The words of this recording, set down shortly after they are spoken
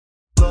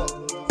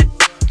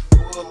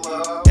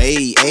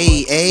Hey,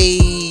 hey,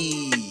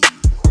 hey.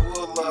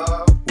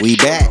 We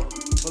back.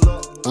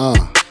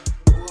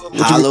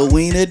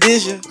 Halloween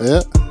edition.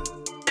 Yeah.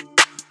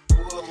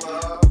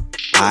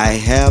 I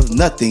have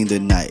nothing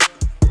tonight.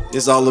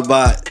 It's all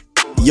about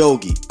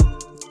Yogi.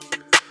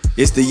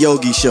 It's the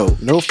Yogi show.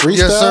 No freestyle?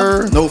 Yes,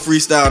 sir. No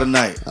freestyle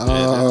tonight.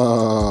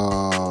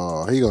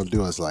 Oh, he gonna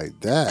do us like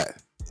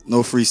that.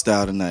 No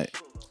freestyle tonight.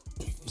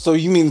 So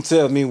you mean to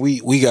tell me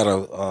we got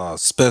a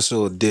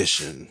special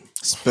edition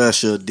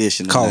Special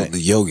edition called tonight. the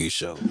Yogi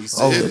Show,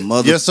 The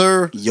mother Yes,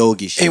 sir.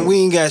 Yogi show. and we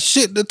ain't got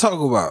shit to talk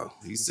about?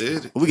 He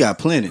said it. We got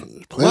plenty.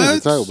 Plenty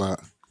to What? talk about.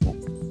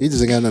 He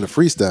just ain't got nothing to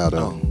freestyle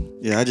though.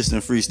 Yeah, I just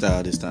didn't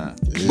freestyle this time.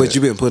 Yeah. But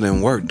you been putting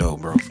in work though,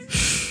 bro.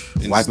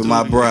 Wiping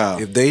my brow.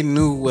 If they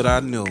knew what I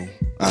knew,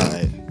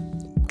 Alright.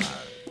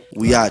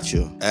 We out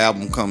here.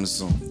 Album coming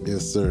soon.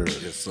 Yes, sir.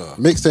 it's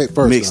Mixtape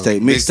first.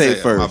 Mixtape My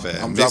first. bad.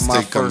 I'm dropping my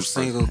Mixtape coming first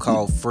single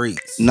called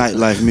Freaks.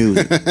 Nightlife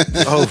music.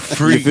 Oh, You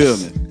free. feel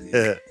me?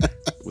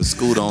 With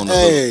Scooter on the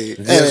Hey,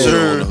 hook. hey,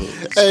 Sir.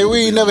 hey,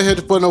 we ain't never here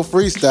to put no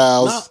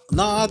freestyles.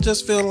 No, I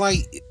just feel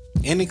like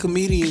any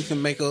comedian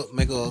can make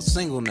a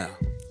single now.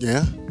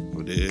 Yeah,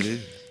 Oh, there it is.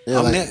 yeah,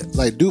 I'm like, next.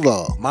 like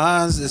Duval.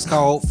 Mine's is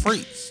called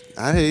Freaks.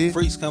 I hear you.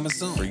 Freaks coming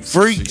soon.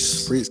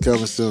 Freaks. Freaks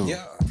coming soon.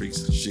 Yeah,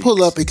 Freaks and shit.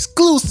 Pull up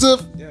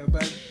exclusive. yeah,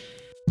 baby.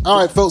 All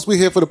right, folks, we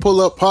here for the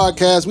Pullup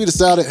Podcast. We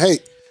decided, hey,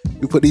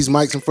 we put these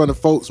mics in front of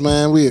folks,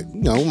 man. We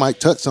might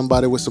touch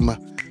somebody with some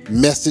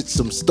message,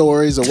 some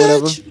stories or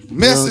whatever. You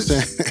know what I'm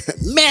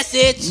saying?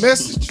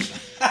 Message.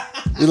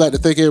 We'd like to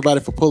thank everybody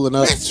for pulling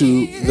up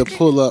to the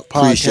Pullup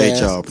Podcast. Appreciate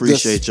y'all.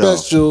 Appreciate the y'all.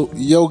 special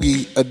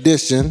Yogi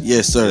edition.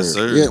 Yes, sir. Yes,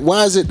 sir. Yeah,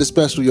 why is it the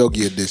special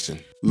Yogi edition?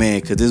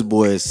 Man, cause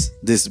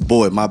this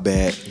boy, my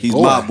bad. He's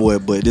Boy. my boy,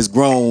 but this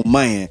grown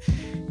man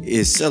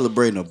is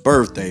celebrating a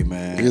birthday,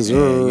 man. Yes, And sir.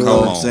 you know Come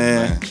what I'm on,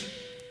 saying? man.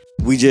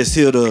 We just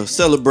here to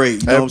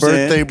celebrate. You know Happy what I'm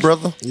saying? birthday,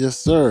 brother. Yes,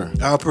 sir.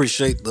 I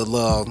appreciate the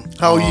love.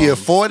 How old you?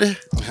 40?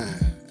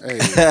 Hey,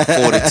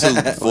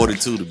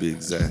 42 to be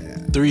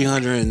exact.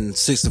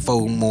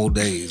 364 more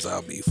days,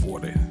 I'll be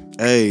 40.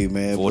 Hey,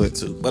 man.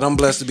 42. But I'm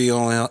blessed to be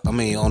on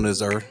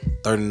this earth,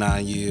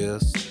 39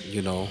 years.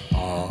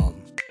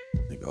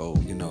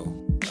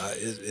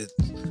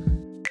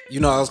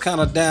 I was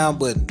kind of down,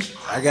 but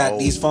I got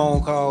these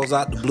phone calls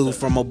out the blue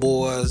from my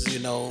boys.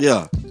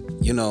 Yeah.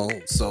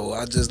 So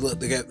I just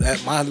looked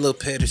at my little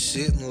petty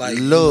shit and like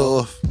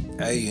Love.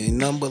 hey, ain't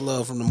nothing but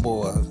love from them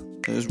boys.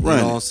 It's You know what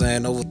I'm running.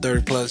 saying? Over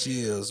 30 plus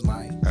years,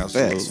 man.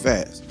 Absolutely.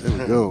 Fast. there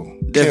we go.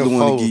 Definitely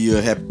want Tenfold. to give you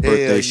a happy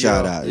birthday Hell yeah.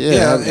 shout out. Yeah.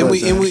 Yeah,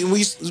 happy and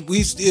birthday.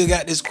 we still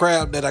got this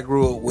crowd that I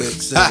grew up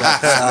with. Still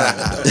got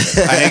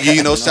the I ain't give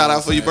you no shout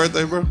out for your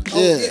birthday, bro.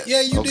 Yeah.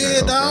 you Okay, did,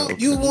 okay, dog.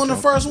 okay, You were one of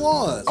the first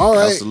ones. All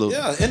right. Absolutely.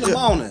 Yeah, in the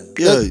morning.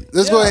 Yeah.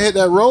 Let's go ahead and hit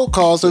that roll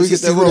call so we can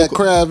Let's see hit that who roll that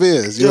call. crab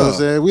is. You know what I'm Yeah.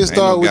 saying? We'll Ain't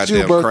start no with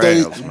you, goddamn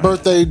crabs, man.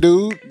 birthday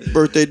dude.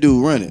 Birthday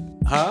dude, run it.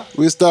 Huh?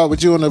 We'll start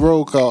with you on the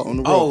roll call. On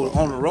the road. Oh,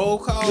 on the roll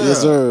call?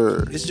 Yes,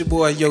 sir. It's your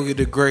boy Yogi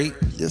the Great.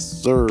 Yes,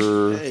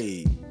 sir.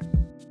 Hey.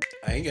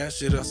 I ain't got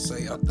shit else to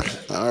say out there.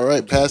 All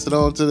right, pass it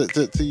on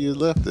to your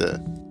left there.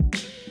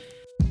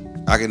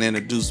 I can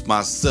introduce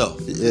myself.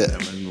 Yeah.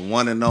 I'm the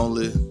one and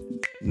only,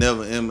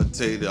 never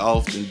imitated,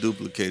 often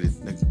duplicated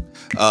nigga.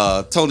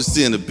 Tony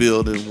C in the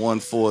building,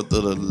 1/4 of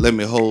the Let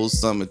Me Hold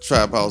Something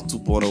Trap House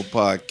 2.0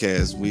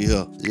 podcast. We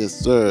here. Yes,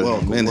 sir.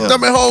 Welcome in here.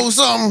 Let me hold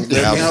something.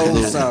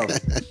 Absolutely.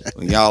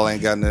 When y'all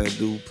ain't got nothing to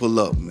do, pull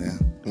up, man.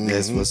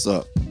 That's what's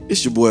up.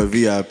 It's your boy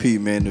VIP,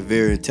 man, the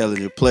very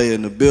intelligent player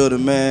in the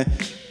building, man.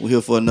 We're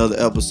here for another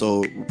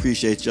episode. We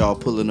appreciate y'all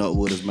pulling up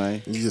with us,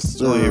 man. Yes,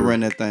 Go ahead and sir. run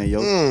that thing,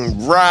 yo.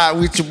 Ride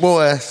with your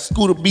boy.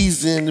 Scooter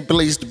B's in the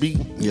place to be.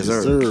 Yes, Yes,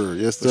 sir. sir.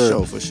 Yes, For sir.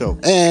 sure, for sure.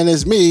 And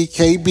it's me,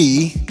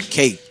 KB,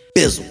 K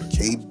Bizzle.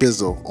 K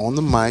Bizzle, on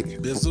the mic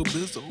Bizzle.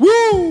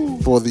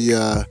 for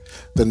the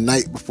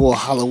night before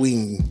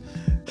Halloween.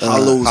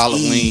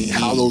 Halloween.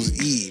 Hallows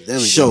Eve. There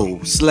we go. Show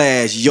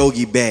 /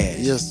 Yogi Badge.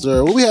 Yes,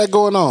 sir. What we had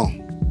going on?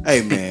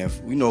 Hey, man,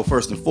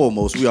 first and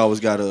foremost, we always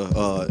got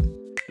to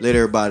let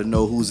everybody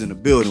know who's in the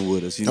building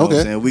with us. You know what I'm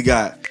Okay. saying? We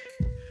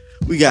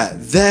got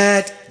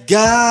that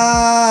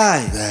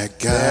guy. That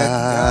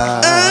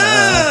guy.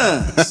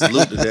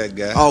 Salute to that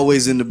guy.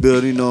 Always in the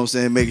building, you know what I'm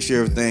saying? Making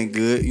sure everything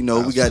good. You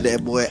know, we got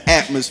that boy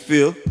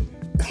Atmosphere.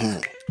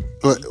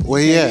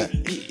 Where he at?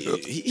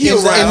 He In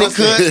around. the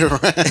cut.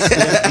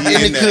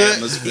 He in the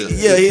atmosphere.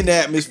 Yeah, he in the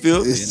atmosphere.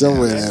 It's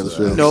somewhere in the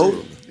atmosphere. No,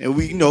 and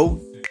we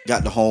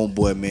got the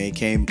homeboy, man.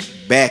 Came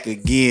back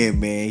again,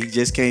 man. He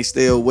just can't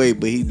stay away,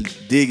 but he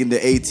digging the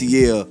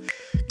ATL.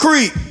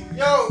 Creek,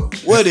 Yo,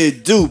 what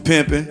it do,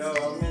 pimping?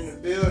 I'm in the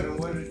building.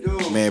 What it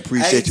do? Man,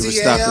 appreciate you for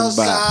stopping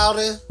by.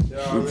 Saudi.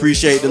 We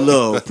appreciate the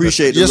love.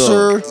 Appreciate the Yes,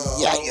 love. sir.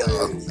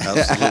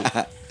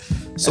 Absolutely.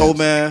 So,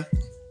 man,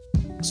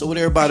 what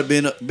everybody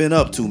been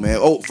up to, man?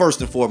 Oh, first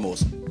and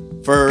foremost,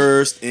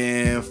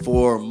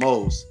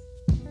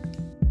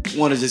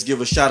 want to just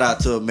give a shout out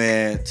to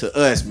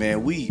us,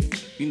 man. We,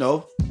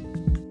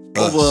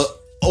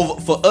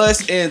 for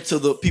us and to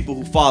the people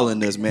who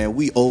following us, man,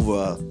 we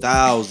over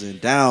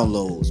 1,000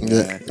 downloads,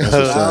 man.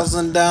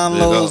 1,000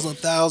 downloads,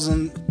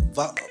 1,000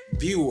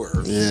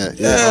 viewers.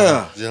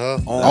 Yeah.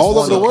 All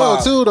over the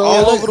world too, though.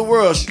 All over the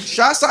world.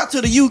 Shouts out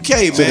to the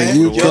UK, man.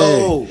 the UK.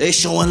 Yo, They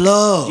showing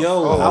love. I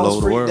was over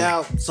the freaked world.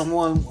 out.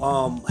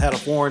 Someone had a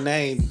foreign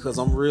name because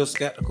I'm real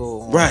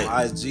skeptical on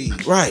Right.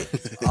 IG. Right.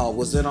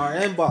 Was in our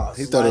inbox.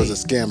 He thought it was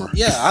a scammer.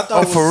 Yeah, I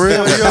thought it was for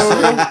real, a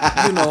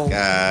scammer. You know,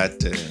 God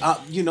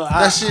damn.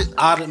 I shit-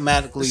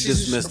 automatically that shit is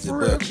dismissed it. for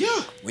real.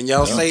 But when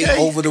y'all say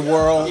over the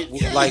world,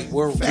 like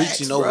we're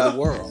reaching over bro. the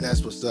world.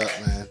 That's what's up,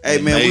 man. Hey,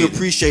 man, we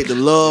appreciate the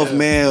love,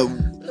 man.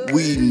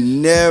 We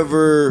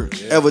never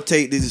ever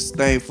take this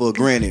thing for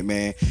granted,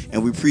 man.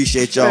 And we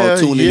appreciate y'all Hell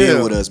tuning in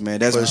yeah. with us, man.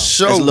 That's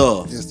sure.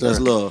 love. Yes, sir. That's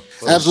love.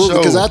 Absolutely,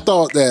 sure. because I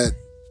thought that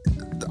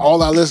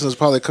all our listeners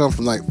probably come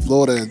from like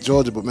Florida and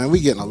Georgia, but man, we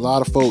getting a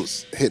lot of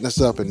folks hitting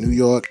us up in New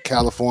York,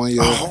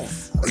 California.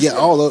 Yeah,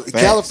 all over.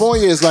 Facts.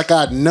 California is like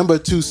our number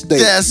 2 state.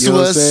 That's you know what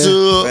I'm what's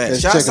saying? up. Man,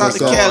 Just shouts checking out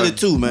to us out. Cali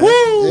too, man.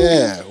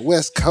 Yeah,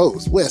 West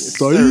Coast, West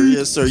Sir, Side.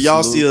 yes, sir.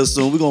 Y'all see us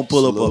soon. We're gonna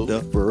pull up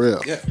there. For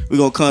real. Yeah. We're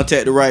gonna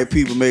contact the right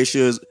people, make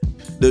sure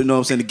you know what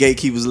I'm saying, the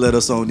gatekeepers let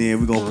us on in.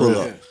 We're gonna pull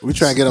up. We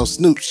trying to get on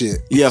Snoop shit.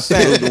 Yeah,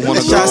 fact.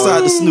 Shouts out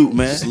to Snoop,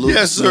 man.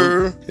 Yes,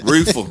 sir.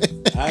 Reefer.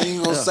 I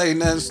ain't gonna say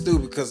nothing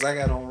stupid because I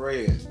got on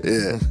red.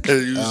 Yeah.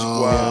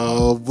 Wow.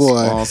 Oh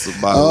boy.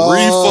 Sponsored by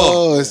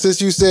Oh, and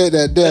since you said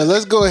that, Dan,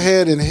 let's go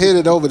ahead and hit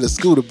it over to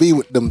Scooter B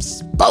with them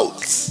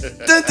sports. Dun,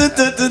 dun,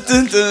 dun, dun,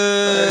 dun,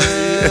 dun.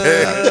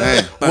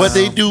 Damn. What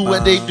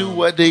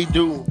they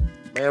do.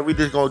 Man, we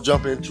just gonna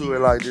jump into it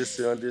like this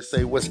and just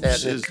say what's happening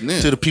Shit's new.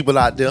 to the people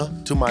out there,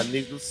 to my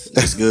niggas.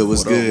 What's good?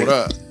 What's good? What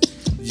up?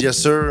 Yes,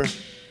 sir.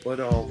 But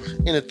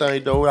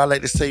anything though, I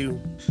like to say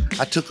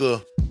I took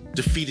a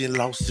defeating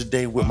loss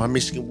today with my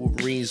Michigan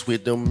Wolverines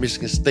with them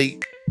Michigan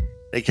State.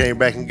 They came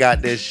back and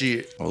got that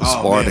shit. Oh,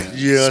 Spartan. man.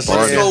 Yeah, What the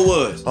Spartan. score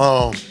was?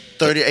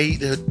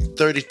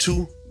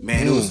 38-32.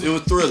 Man, it was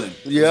thrilling.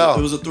 Yeah.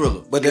 It was a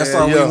thriller. But that's Yeah,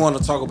 all yeah. we want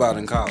to talk about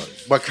in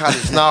college. But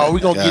college, now we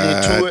gonna get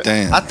into it.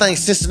 damn. I think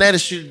Cincinnati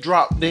should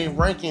drop their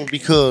ranking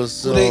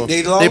because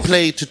They lost? they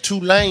played to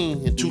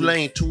Tulane and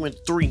Tulane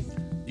 2-3.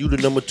 You the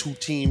number 2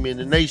 team in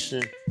the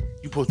nation.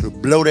 You supposed to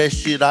blow that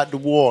shit out the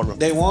water.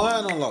 They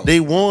won or lost? They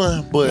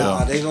won, but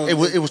Nah, they gonna- it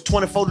was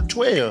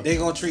 24-12. They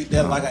gonna treat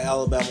that like an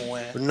Alabama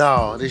win. But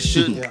no, they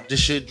should Yeah. they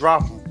should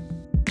drop them.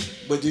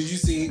 But did you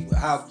see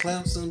how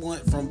Clemson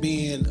went from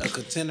being a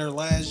contender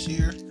last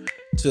year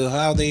to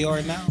how they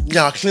are now?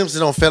 Y'all, Clemson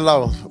don't fell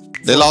off.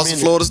 They For a lost to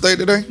minute. Florida State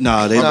today?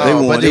 Nah, they No,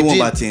 won. but They won did-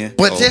 by 10.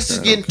 But Oh, this is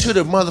okay, getting to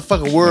the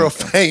motherfucking world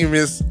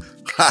famous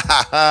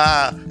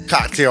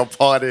cocktail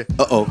party.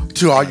 Uh-oh.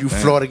 To all you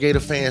Florida Gator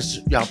fans,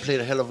 y'all played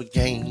a hell of a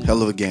game.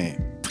 Hell of a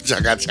game.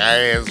 Y'all got your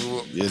ass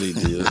whooped. Yeah, they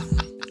did. Y'all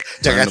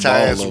Turn got the your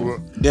ass ball over.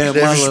 whooped. Dan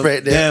They Mullen,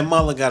 respect that. Dan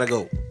Mullen gotta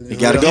go. You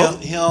gotta go?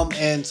 Him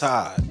and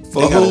Todd.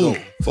 For They gotta who? go.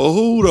 For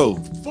who, though?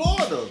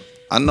 Florida.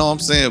 I know I'm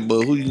saying,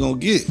 but who you gonna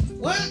get?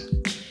 What?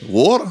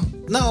 Water?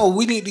 No,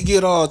 we need to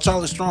get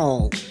Charlie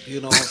Strong.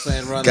 You know what I'm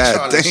saying? Running. God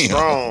Charlie damn.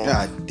 Strong.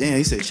 God damn,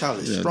 he said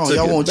Charlie Yeah, Strong. took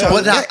Y'all it want back.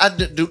 Charlie But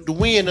back? the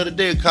win of the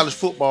day of college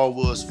football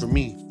was for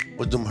me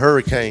was them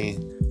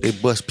Hurricanes. They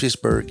bust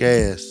Pittsburgh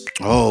ass.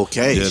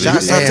 Okay. Yeah, they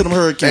Shouts did. out to them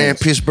And Hurricanes.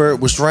 Pittsburgh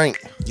was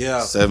ranked.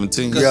 Yeah.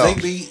 17? Because Yeah.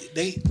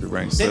 they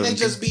ranked didn't they 17.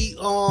 just beat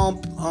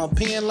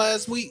Penn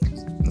last week?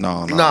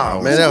 No,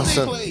 Nah, man, that was They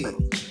some, played.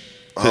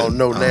 I don't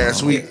know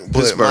last week,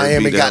 but Pittsburgh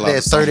Miami beat the got hell out that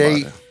of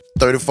somebody.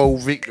 38-34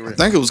 victory. I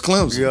think it was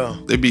Clemson. Yeah.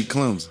 They beat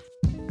Clemson.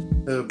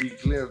 Beat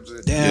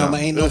Clemson. Damn, Yeah.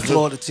 ain't no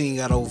Florida team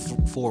got over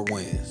 4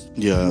 wins.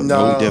 Yeah, no,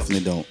 No. we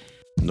definitely don't.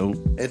 Nope.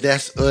 And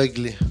that's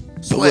ugly.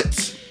 So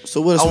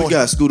But what else I we want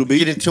got, Scooter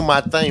get B? into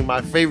my thing, my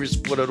favorite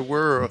sport of the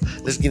world.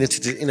 Let's get into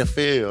the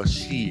NFL.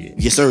 Shit.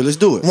 Yes, sir. Let's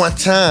do it. One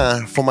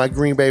time for my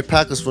Green Bay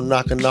Packers for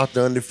knocking out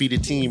the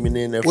undefeated team in the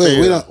NFL.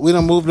 Wait, we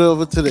done moved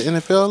over to the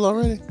NFL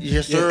already?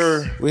 Yes,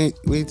 sir. We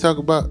ain't talk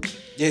about.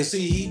 Yeah,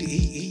 see,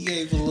 he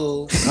gave a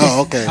little.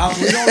 Oh, okay. We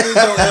don't need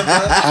your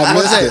input. I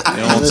missed it.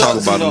 They don't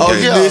talk about them Oh,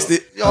 games. you missed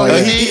it. Oh,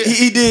 yeah.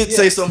 He did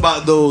say something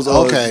about those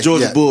Okay,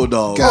 Georgia yeah.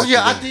 Bulldogs. Got Oh,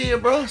 yeah, I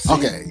did, bro. See?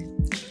 Okay.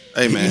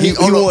 Hey, man. He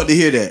wanted to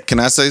hear that. Can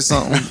I say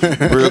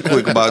something real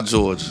quick about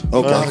Georgia?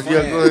 Okay.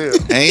 Yeah, go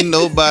ahead. Ain't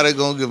nobody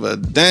gonna give a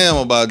damn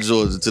about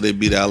Georgia till they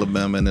beat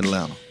Alabama and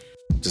Atlanta.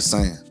 Just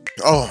saying.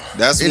 Oh,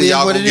 That's it when is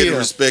y'all what gonna it get the is.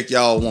 respect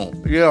y'all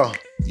want. Yeah.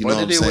 You know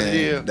what I'm it is, what it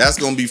saying? is. That's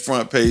gonna be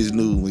front page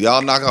news. When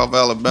y'all knock off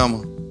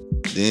Alabama,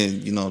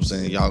 then you know what I'm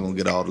saying, y'all gonna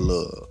get all the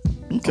love.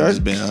 Okay. I'm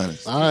just being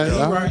honest. All right.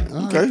 All right.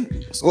 Okay.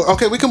 Well,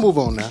 okay, we can move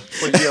on now.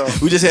 But yeah.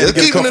 We just had to Just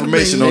get keep it in the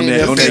confirmation beat, on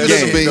that man. Keep it in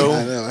the game. beat.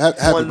 I know.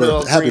 Happy One love,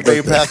 birthday. Happy Green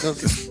Bay birthday.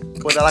 Packers.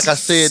 But like I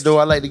said, though,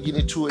 I like to get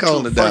into it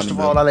Calm too. it down First a of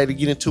bit. all, I like to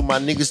get into my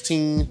niggas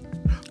team.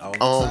 You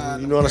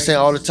know what I'm saying,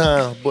 all the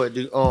time. But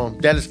the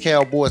Dallas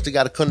Cowboys, they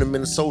got to come to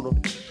Minnesota.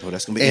 Oh,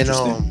 that's gonna be And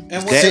interesting.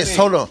 And That- since,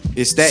 hold on,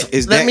 Is that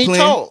let me playing?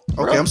 talk.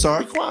 Okay, bro. I'm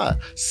sorry. Be quiet.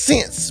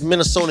 Since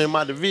Minnesota in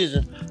my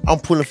division, I'm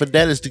pulling for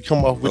Dallas to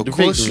come off with Of the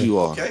course victory. you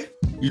are. Okay.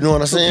 You know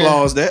what I'm saying?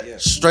 Applause that.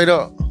 Straight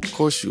up. Of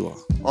course you are.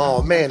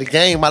 Oh man, the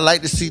game I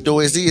like to see though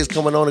is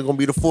coming on. It's gonna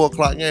be the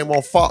 4:00 game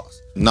on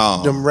Fox.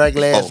 No. Them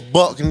regular ass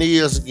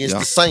Buccaneers against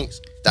the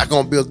Saints. That's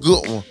gonna be a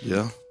good one.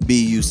 Yeah.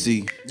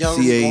 BUC Y'all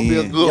gonna be a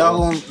CAN. good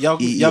one. Y'all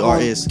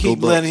gonna EERS, keep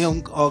go letting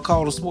him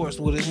call the sports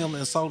with him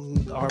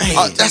insulting our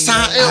That's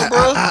how I am,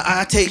 bro.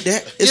 I take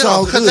that. It's Yeah,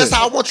 all because good. that's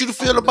how I want you to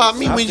feel about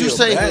me when you feel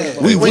say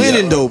bad. we when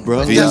winning you- though,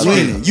 bro. We Yeah.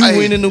 winning. You Hey,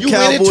 winning. Them you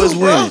winning Cowboys too,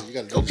 bro.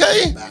 winning.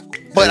 Okay,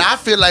 but I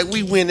feel like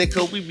we winning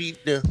because we beat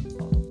the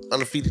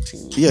undefeated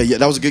team. Yeah,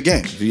 that was a good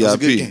game. That was a good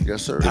VIP. game.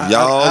 Yes, sir. If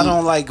y'all I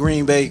don't like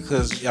Green Bay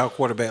because y'all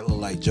quarterback look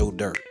like Joe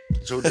Dirt.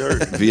 Joe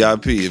Dirt.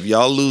 VIP. If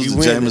y'all lose You to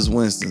winning. Jameis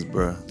Winston's,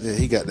 bro. Yeah,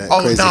 he got that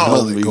Oh crazy no,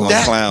 mullet we going.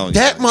 gonna clown you.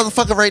 that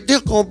motherfucker right there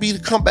gonna be the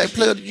comeback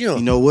player of the year.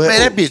 You know what? Man,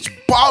 that bitch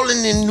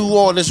balling in New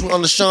Orleans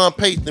under Sean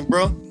Payton,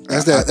 bro.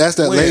 That's that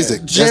Where? LASIK.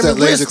 That's Jameis that LASIK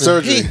Winston,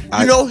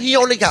 surgery. He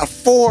only got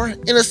 4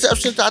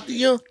 interceptions out the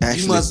year.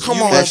 Actually,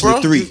 Come on, actually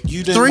bro. 3.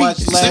 You didn't 3. watch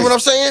See last. what I'm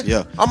saying?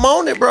 Yeah. I'm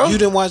on it, bro. You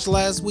didn't watch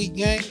last week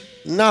game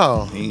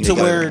No. to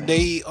where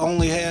they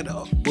only had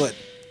a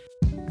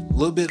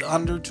little bit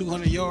under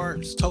 200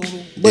 yards total.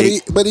 But he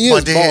is But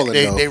balling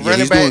they though. running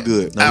he's back. doing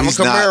good. No, Alvin he's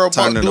not Kamara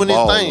turning the doing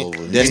ball his thing. over.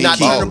 That's He's not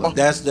key. turning the ball.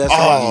 That's Oh,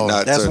 why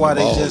not that's turning why the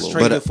they ball just over.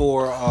 traded But,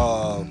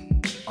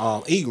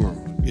 for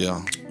Ingram.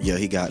 Yeah. Yeah,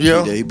 he got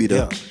Yeah. he beat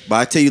up. Yeah. But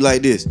I tell you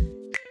like this,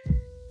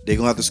 they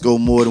gonna have to score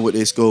more than what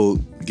they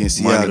scored against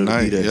Seattle Monday to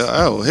night. beat us.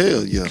 Yeah. Oh,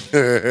 hell yeah.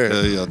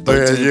 Hell yeah.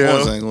 13 Yeah.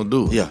 points ain't gonna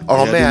do it. Yeah,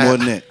 Oh they gotta do man, more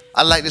than that.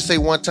 I like to say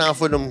one time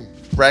for them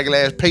regular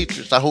ass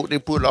Patriots. I hope they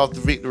put off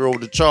the victory over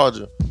the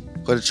Charger,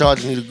 because the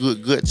Chargers need a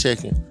good gut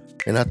checking,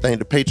 and I think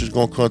the Patriots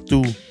gonna come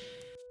through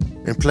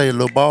and play a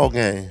little ball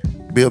game.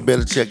 Bill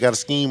Belichick got a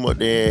scheme up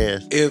their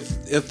ass.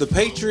 If the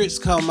Patriots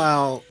come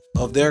out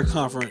of their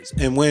conference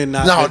and win,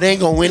 No, they ain't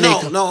gonna win.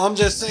 No, I'm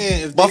just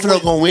saying. If Buffalo they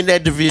win, gonna win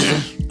that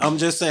division. I'm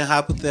just saying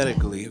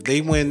hypothetically, if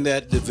they win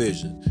that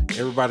division,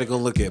 everybody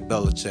gonna look at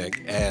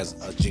Belichick as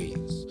a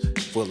genius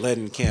for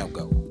letting Cam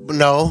go. But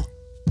no,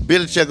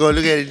 Belichick gonna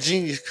look at it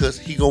genius because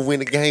he gonna win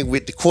the game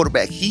with the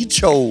quarterback he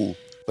chose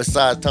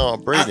besides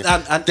Tom Brady.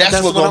 That's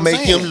what gonna I'm make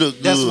saying. him look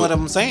good. That's what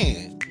I'm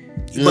saying.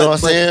 You know what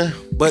I'm saying?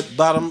 But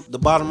the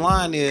bottom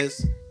line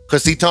is,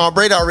 Cause see, Tom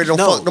Brady already done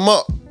No. fucked them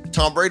up.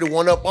 Tom Brady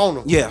won up on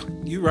him. yeah,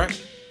 you're right.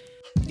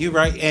 You're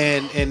right,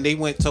 and they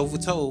went toe for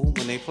toe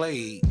when they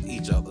played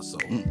each other. So,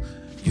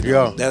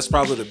 Yeah. that's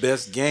probably the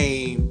best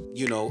game.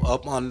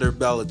 Up under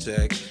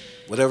Belichick,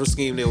 whatever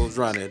scheme they was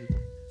running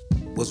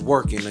was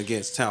working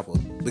against Tampa,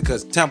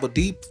 because Tampa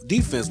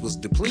defense was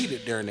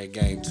depleted during that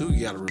game too.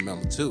 You got to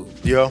remember too.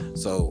 Yeah.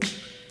 So,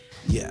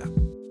 yeah,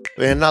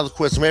 And another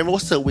question, man.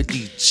 What's up with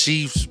these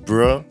Chiefs,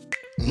 bro?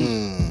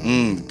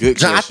 Good I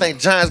question. think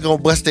Giants gonna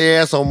bust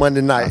their ass on Monday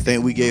I night.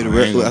 think we gave the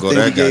I ain't gonna I go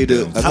think we that gave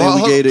the goddamn I think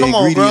we gave the Come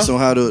on, ingredients bro.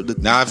 on how to.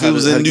 Now, if how it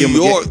was to in give New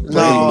him a York, play him a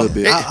no, little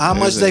bit. how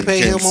much It's they in pay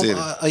him Kansas City.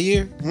 a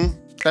year?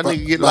 That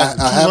nigga get Like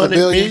like a half a 200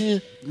 billion?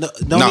 million. No,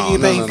 No, don't he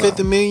get no, paid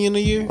 $50 million a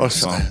year? Or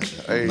So, something.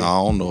 Hey. no, I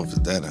don't know if it's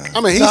that high.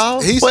 I mean,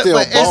 he's but still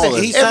every-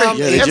 balling. He signed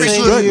Yeah, they every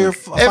just year,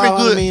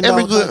 struggling.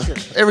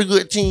 Every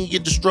good team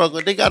get the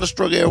struggle. They got to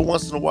struggle every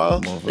once in a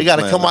while. They got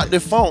to come out their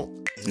funk.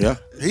 Yeah,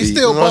 He's You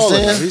still know what I'm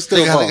balling. saying? He's still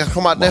They got balling. to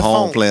come out My their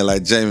home funk. playing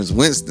like Jameis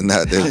Winston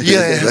out there.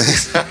 Yeah.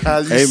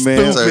 hey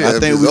man, Stupid. I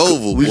think It's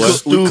over, we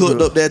boy.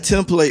 cooked up that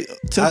template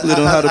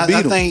on how to beat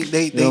I him. think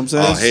they You know what I'm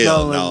saying? Oh, they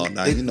hell smelling-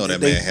 no. they- You know that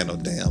they- man had no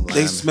damn line.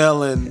 They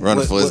smelling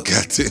Running for his what-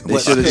 goddamn They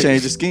life. should have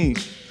changed the scheme.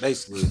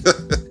 basically.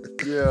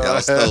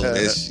 Y'all stole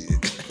that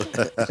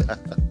shit.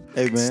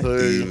 Hey man,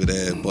 Even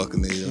ass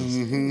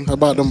Buccaneers. How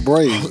about them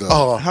Braves though?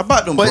 Oh, how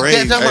about them but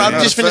Braves? that's what Hey,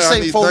 I'm just matter finna of fact, I say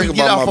need before to we think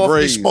get about off my of these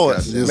Braves,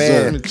 sports, goddamn. Yes, sir.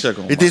 Let man. me check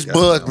on It my this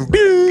buzz.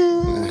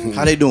 goddamn-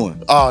 How they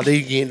doing? Oh,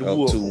 they getting the Up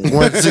whoop. to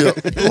 1-0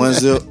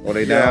 1-0. Oh,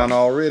 they down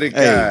already?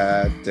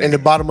 God damn. in the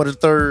bottom of the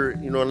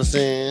third. You know what I'm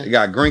saying? They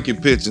got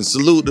Grinky pitching.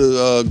 Salute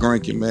to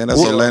Grinky, man. That's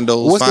What-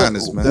 Orlando's what's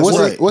finest, man.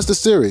 What's the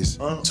series?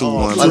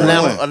 2-1.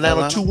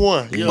 Atlanta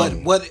 2-1. Yeah.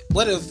 But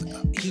what if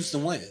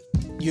Houston win?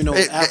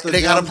 After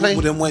they gotta play.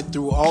 them went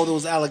through all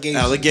those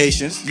allegations.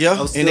 Allegations, yeah,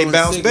 of and they stealing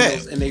bounced back.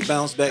 signals, and they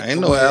bounced back. Ain't to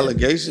no where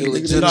allegations. it Nigga,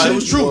 legit- No, it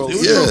was true. It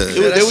was Yeah. true.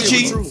 They that were shit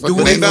cheating. was Do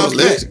They we bounced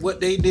forget back.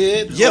 what they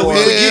did? Yeah, we Or-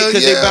 forget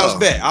because they yeah. bounced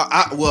back.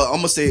 I'm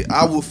gonna say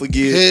I will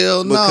forget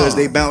Hell no. because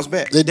they bounced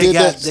back. They did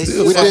got- that. they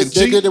still We fucking did.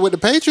 They cheat. did it with the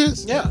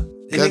Patriots. Yeah, and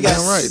they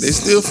Goddamn right. They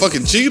still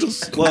fucking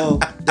cheaters. Well,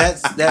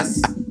 that's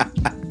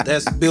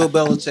Bill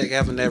Belichick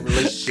having that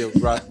relationship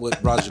with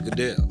Roger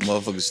Goodell.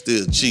 Motherfuckers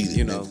still cheating.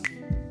 You know,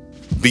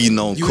 Beating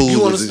on You coolers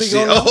wanna and speak shit.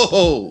 on that?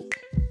 Oh.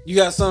 you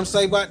got something to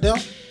say about them,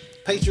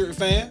 Patriot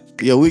fan?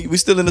 Yeah, we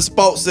still in the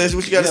sports session.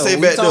 What you got to say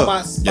we back talking there?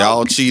 about sports.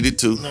 Y'all cheated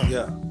too.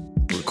 Yeah.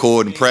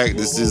 Recording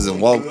practices and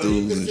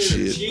walkthroughs and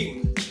shit.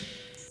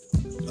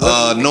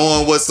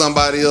 Knowing what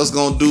somebody else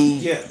gonna do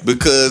Yeah.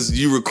 because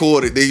you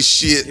recorded they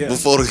shit Yeah.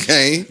 before the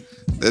game.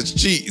 That's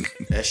cheating.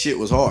 That shit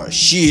was hard.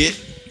 Shit.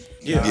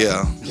 Yeah.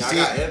 Yeah. Y'all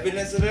got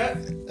evidence of that?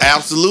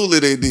 Absolutely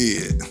they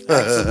did.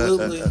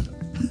 Absolutely.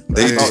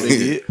 They Oh, they did.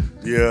 did.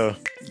 Yeah.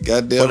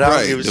 Goddamn But I don't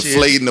right. give a shit.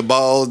 Deflating the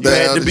balls You down.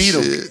 had to and beat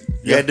them. shit.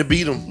 You had to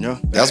beat them. Yeah.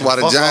 That's why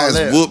the Fuck all Giants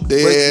that. whooped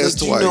their ass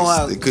But you twice. know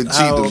how- they couldn't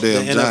cheat how them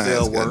damn the NFL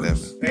Giants. works. Goddamn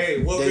it.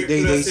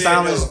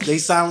 They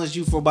silence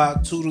you for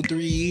about 2 to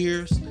 3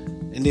 years,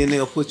 and then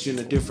they'll put you in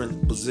a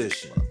different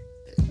position.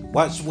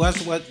 Watch what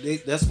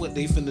that's what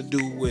they finna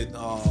do with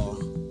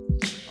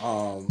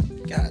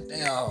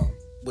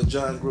with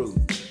John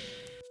Gruden.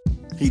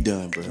 He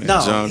done, bro. Man,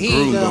 No, John he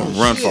Gruden done gonna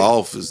run shit. for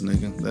office,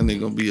 nigga. That nigga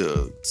gonna be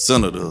a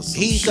senator or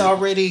some He's shit.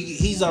 already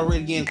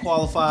getting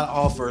qualified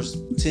offers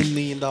 $10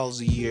 million a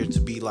year to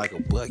be like a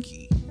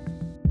Bucky.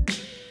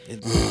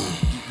 And,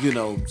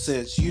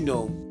 since he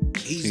know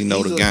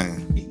the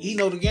game. He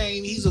know the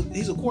game. He's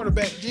a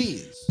quarterback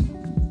genius.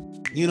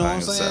 You know what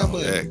I'm saying?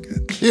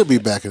 But He'll be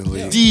back in the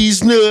league.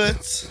 These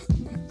nuts.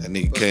 that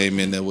nigga came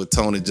in there with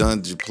Tony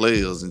Dungy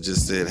players and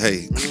just said,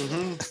 "Hey,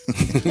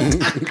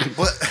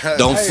 But,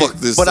 don't fuck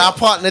this But up." our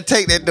partner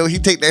take that though. He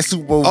take that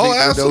Super Bowl. Oh, victory,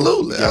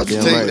 absolutely. Though.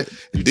 Goddamn Take right. that.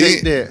 You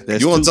take that.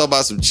 That's You want to true. talk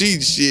about some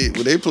cheat shit?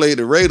 When they played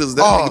the Raiders,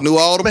 that nigga knew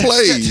all the man,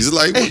 plays.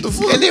 Like, what the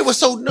fuck? And it was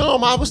so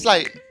dumb. I was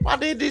like, why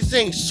did this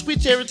thing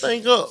switch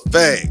everything up?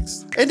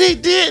 Facts. And they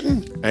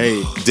didn't.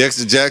 Hey,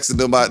 Dexter Jackson,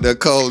 them out there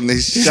calling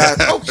this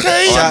shot.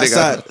 Okay. Oh, shouts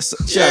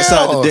nigga,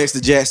 out to Dexter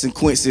Jackson,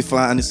 Quincy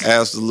finest.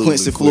 Absolutely.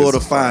 Quincy, Florida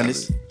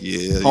finest.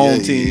 Yeah. Home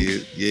yeah,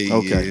 team. Yeah.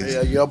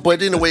 Okay. Yeah.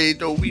 But anyway,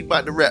 though, we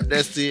about to wrap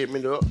that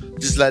segment up.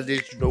 Just like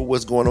that, you know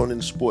what's going on in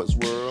the sports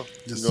world.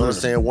 Yes, You know what I'm sir.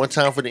 saying? One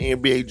time for the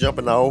NBA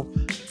jumping off.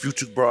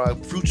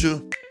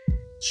 Future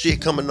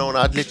shit coming on.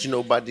 I'll let you know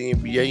about the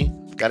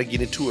NBA. Gotta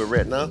get into it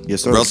right now.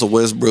 Yes, sir. Russell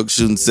Westbrook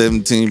shooting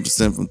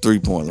 17% from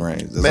 3-point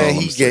range. That's all Man,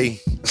 I'm he saying.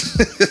 gay.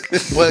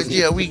 But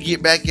yeah, we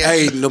get back at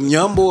hey, them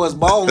young boys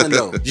balling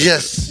though.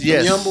 Yes.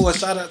 Them young boys.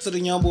 Shout out to the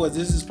young boys.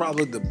 This is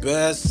probably the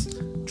best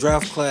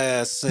draft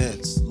class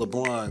since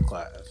LeBron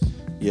class.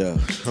 Yeah.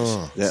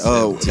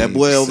 That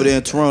boy over there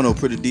in Toronto,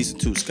 pretty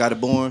decent too. Scotty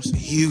Barnes,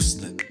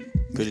 Houston,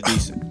 pretty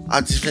decent.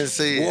 I just finna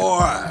say it.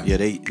 boy.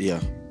 Yeah.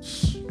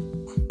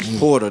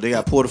 Porter, they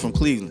got Porter from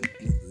Cleveland.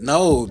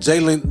 No,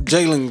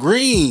 Jalen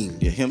Green.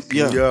 Yeah, him.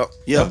 Yeah.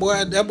 Yeah.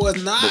 That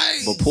boy's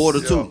nice. But Porter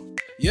too.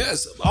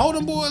 Yes, all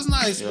them boys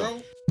nice,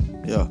 bro.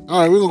 Yeah.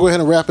 All right, we're going to go ahead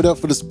and wrap it up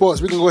for the sports.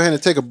 We're going to go ahead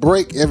and take a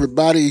break,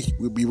 everybody.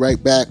 We'll be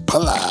right back.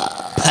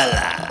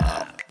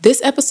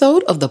 This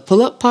episode of the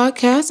Pullup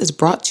Podcast is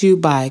brought to you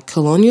by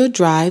Colonial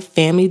Drive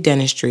Family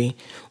Dentistry,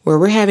 where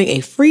we're having a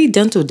free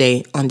dental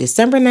day on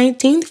December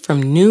 19th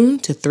from noon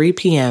to 3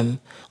 p.m.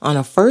 on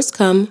a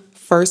first-come,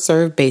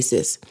 first-served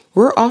basis.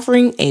 We're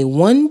offering a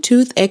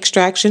 1-tooth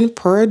extraction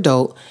per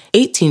adult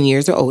 18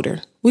 years or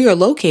older. We are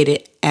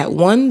located at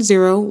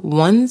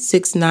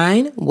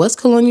 10169 West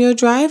Colonial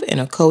Drive in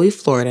Ocoee,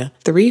 Florida,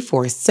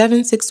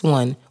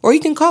 34761. Or you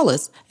can call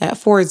us at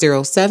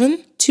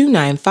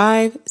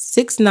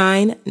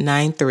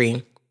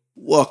 407-295-6993.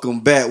 Welcome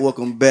back.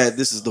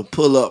 This is the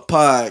Pullup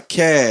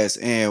Podcast.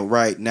 And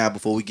right now,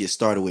 before we get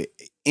started with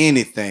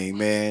anything,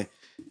 man,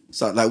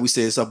 so like we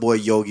said, it's our boy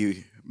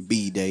Yogi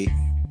B-Day.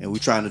 And we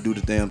trying to do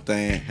the damn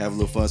thing, have a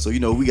little fun. So,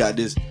 we got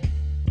this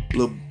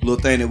little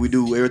thing that we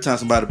do every time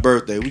somebody's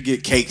birthday. We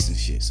get cakes and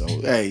shit. So,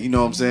 hey, you know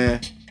what I'm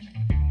saying?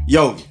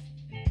 Yogi,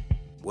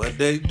 What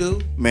they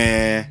do?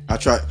 man,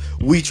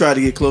 we tried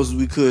to get close as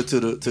we could to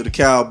the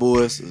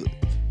Cowboys.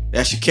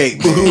 That's your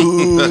cake,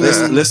 man.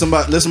 let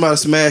somebody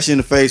smash you in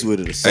the face with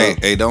it or something.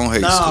 Hey, don't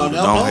hate, No, Scooter.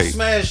 don't hate.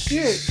 smash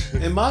shit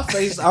in my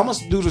face. I'm gonna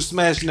do the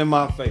smashing in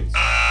my face.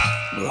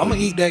 I'm gonna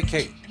eat that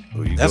cake.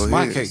 Well, you That's go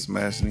my ahead, cake.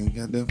 Smashing in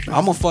your goddamn face.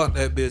 I'm gonna fuck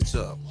that bitch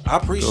up. I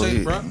appreciate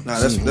it, bro. Nah,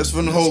 that's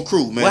from the whole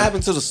crew, man. What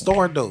happened to the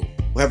store though?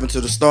 What happened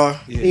to the star?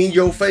 In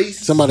your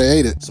face. Somebody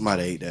ate it.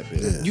 Somebody ate that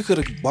bitch. You could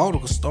have bought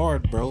a star,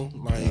 bro.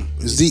 Like,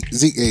 Zeke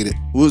ate it.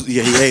 He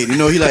ate.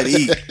 He like to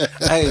eat.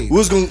 hey, We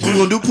was gonna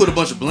do put a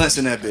bunch of blunts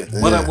in that bitch.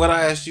 what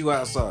I asked you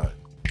outside?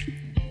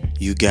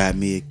 You got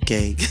me a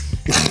cake.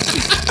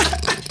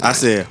 I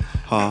said,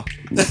 huh?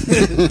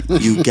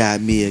 You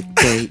got me a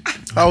cake,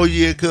 Oh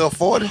yeah, cuz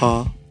 40.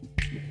 huh?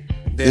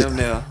 Damn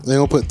now. They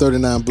gonna put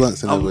 39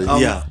 blunts in I'm, there.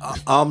 I'm, Yeah.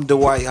 I'm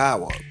Dwight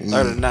Howard,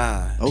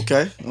 39.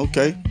 Okay.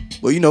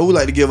 Well, we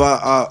like to give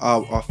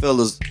our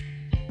fellas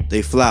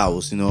they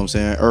flowers, you know what I'm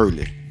saying,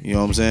 early. You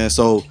know what I'm saying?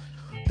 So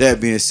that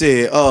being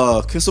said,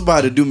 can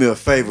somebody do me a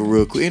favor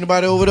real quick?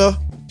 Anybody over there?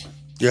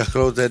 Yeah,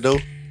 close that door.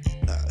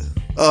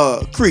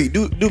 Creed,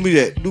 do me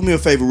that. Do me a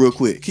favor real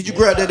quick. Could you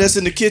grab that's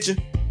in the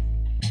kitchen?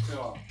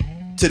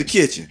 To the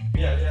kitchen.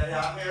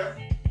 Yeah, I'm here.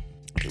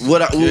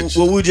 What we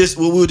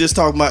were just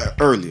talking about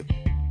earlier.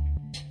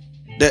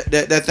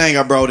 That thing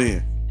I brought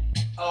in.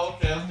 Oh,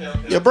 okay.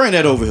 Yeah, bring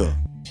that over here.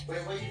 Wait.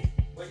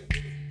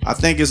 I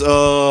think it's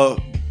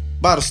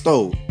by the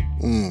stove.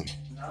 Okay.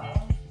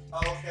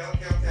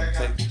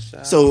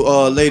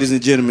 So ladies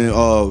and gentlemen,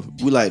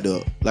 we like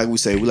to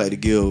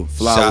give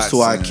flowers Shots to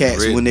our and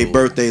cats Red when their Bull.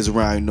 birthdays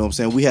around, you know what I'm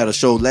saying? We had a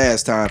show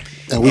last time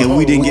And and we-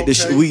 we didn't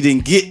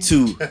get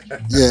to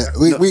Yeah,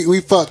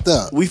 we fucked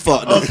up. we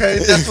fucked up. Okay,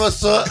 that's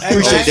what's up.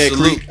 Appreciate that,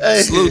 Creed.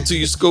 Hey. Salute to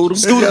you, Scooter.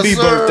 Scooter Yes, B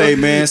sir. birthday,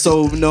 man.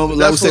 So like we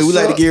That's say, we what's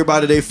like to up. give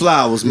everybody their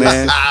flowers,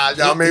 man.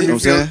 Y'all made You know me what I'm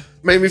feel. saying?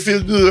 Made me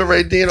feel good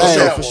right then.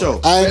 For sure.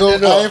 I ain't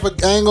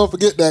gonna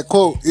forget that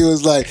quote. It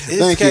was like,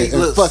 thank you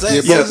and fuck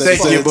you. Yeah,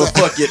 thank you, but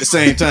fuck you at the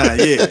same time.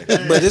 Yeah.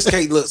 But this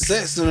cake look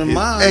sexy in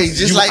mine. Hey,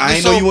 just like I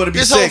this know you want to be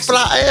this sexy.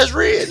 whole fly ass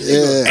red.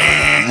 Yeah.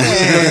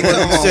 Man,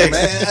 come on,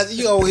 man.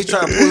 You always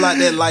try to pull out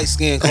that light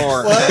skin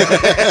card.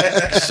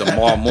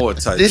 Shamar Moore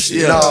type This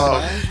shit. shit,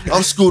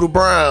 I'm Scooter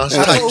Brown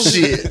type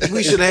shit.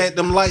 We should have had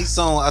them lights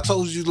on. I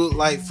told you look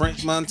like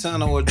French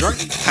Montana or Drake.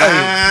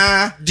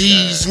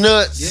 These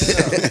nuts.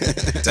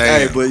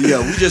 Hey, but yeah,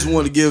 we just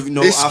want to give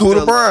It's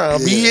Scooter Brown,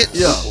 bitch.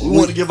 Yeah, we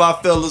want to give our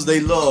fellas they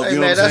love. Hey You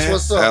know man, what I'm that's saying?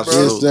 what's up,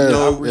 bro. Yes, sir.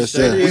 No, Yes,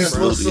 sir. Yes,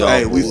 what's up.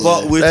 Hey, we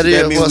fuck with That you.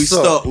 That is means we what's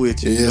up. stuck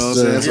with you. You Yes, know what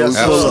sir. I'm saying? So we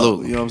Yeah, pull up,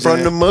 absolutely. you know what I'm From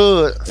saying? the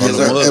mud. From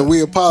the mud. And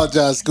we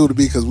apologize, Scooter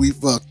B, because we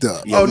fucked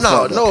up. Yeah, Oh we no,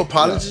 fucked no up.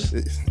 apologies.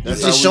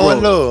 That's Just how we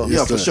showing roll. love. Yeah,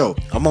 Yes, for sir. sure.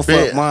 I'm gonna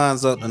Bet. fuck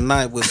mines up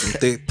tonight with some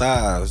thick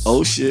thighs.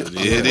 Oh shit.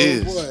 Yeah, it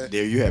is. Boy.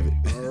 There you have it.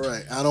 All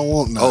right. I don't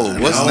want none. Oh,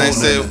 what's I his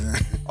don't name? want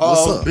Say, none.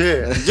 what's up?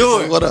 Yeah. Do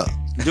it. What up?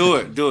 Do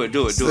it. Do it.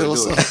 Do it. Do Say it.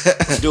 what's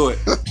Do it.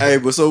 Do it. Hey,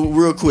 but so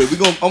real quick, I'm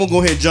gonna go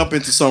ahead and jump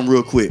into something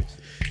real quick.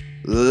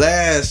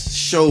 Last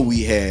show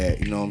we had,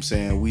 you know what I'm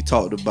saying, we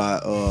talked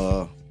about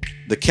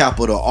the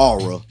capital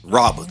aura.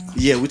 Robert.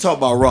 Yeah, we talked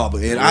about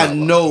Robert. And I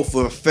know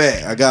for a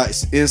fact, I got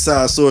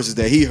inside sources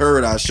that he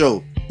heard our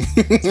show.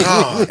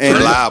 Oh, And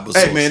Reliable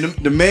hey source.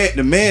 man,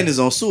 the man is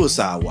on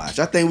suicide watch.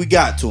 I think we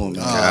got to him.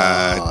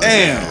 God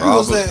damn.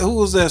 Who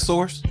was that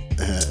source?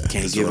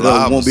 Can't It's give it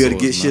reliable up. Won't be able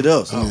to get source, shit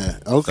up. So. Yeah,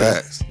 okay.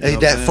 Facts. hey,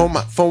 that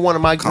from one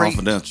of my great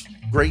Confidential.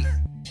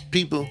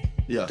 people.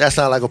 Yeah. That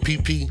sound like a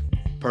PP.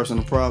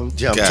 Personal problem.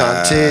 Yeah, I'm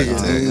trying to tell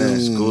you. Damn,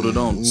 Scooter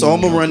don't. So I'm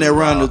gonna run that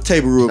around the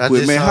table real That quick,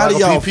 just man. sound How do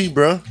like a y'all PP,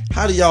 bro?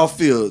 How do y'all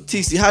feel?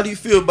 TC, how do you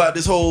feel about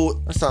this whole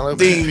That sound like a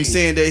thing PP.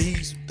 saying that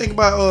he's think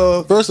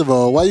about First of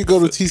all, why you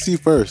go to TC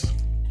first?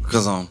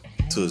 Because I'm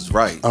to his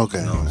right. Okay.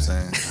 You know what I'm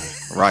saying?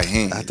 Right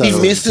hand. I thought He it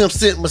was- missed him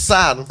sitting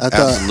beside him. I thought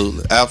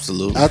Absolutely.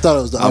 I thought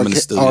it was the I'm in the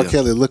studio. R.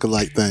 Kelly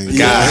lookalike thing.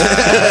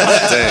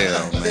 God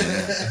damn, man.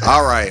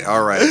 All right.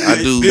 I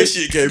do this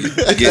shit,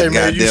 KB. get Hey,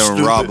 man, you goddamn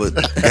stupid. Robert.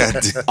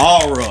 Goddamn,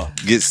 Aura.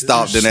 get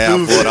stopped in the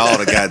airport all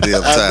the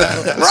goddamn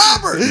time.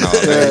 Robert! No,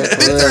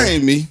 Yeah, that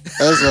ain't me.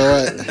 That's all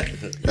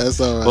right. That's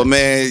all right. But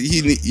man,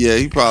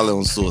 he probably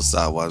on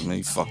suicide watch, man.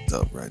 He fucked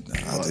up right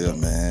now out there,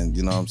 man.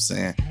 You know what I'm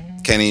saying?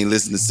 Can't even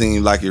listen to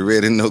Seem Like You're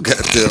Ready, no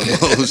goddamn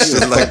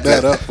shit like Fuck that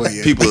that. up for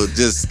you. People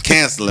just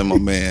canceling my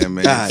man.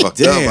 God He fucked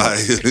damn. up out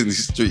here in the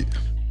street.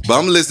 But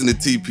I'm listening to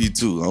TP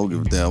too. I don't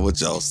give a damn what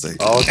y'all say.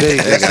 All day.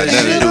 Ain't got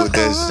nothing to do with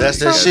that shit. That's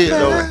that shit,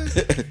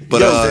 though. But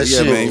that yeah,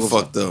 shit. man, he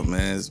fucked up,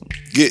 man.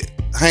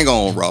 Hang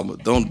on,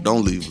 Robert.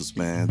 Don't leave us,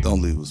 man.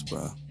 Don't leave us,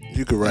 bro.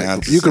 You could Man, I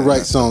write. just You could said write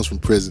that. songs from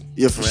prison.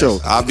 Yeah, for sure.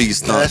 I'll be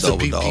stunt That's a double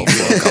PP,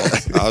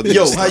 dog. bro. I'll be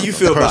Yo, stunt how you double.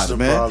 feel about it, Personal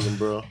man? problem,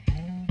 bro.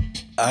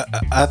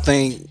 I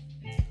think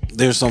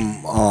there's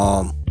some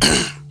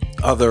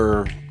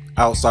other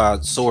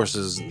outside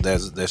sources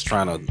that's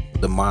trying to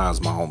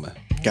demise my homie.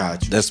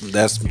 Got you.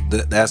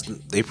 That's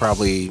they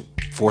probably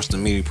forced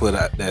me to put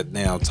that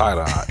damn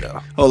title out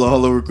there.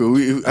 Hold on, real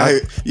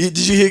quick. Did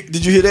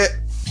you hear that?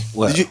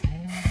 What? Did you?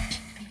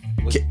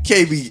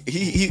 KB,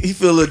 he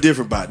feel a little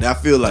different about that. I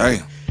feel like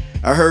Damn.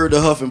 I heard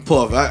the huff and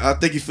puff. I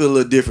think he feel a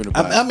little different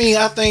about I it. mean,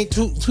 I think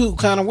two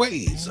kind of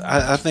ways.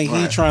 I think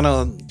he's trying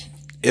to,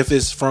 if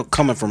it's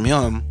coming from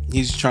him,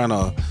 he's trying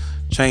to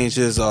change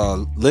his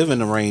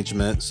living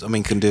arrangements. I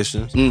mean,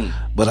 conditions.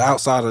 But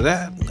outside of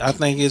that, I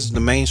think it's the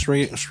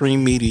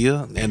mainstream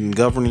media and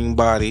governing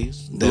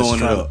bodies that's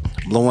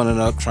blowing it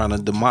up, trying to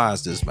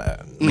demise this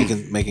man,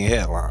 making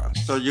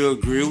headlines. So you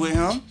agree with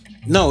him?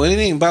 No, it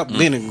ain't about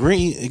being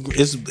agreeing.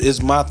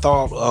 It's my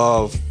thought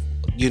of,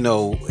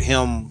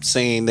 him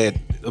saying that.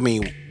 I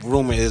mean,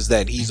 rumor is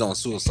that he's on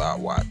suicide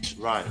watch.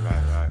 Right.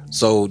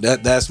 So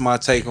that's my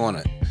take on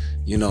it.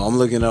 I'm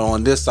looking at it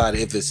on this side.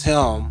 If it's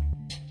him,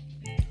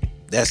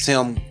 that's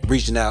him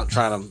reaching out,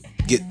 trying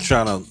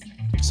to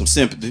Some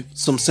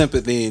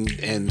sympathy.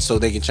 and so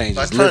they can change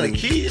Like his trying living.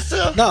 to kill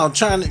yourself? No,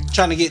 trying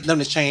to get them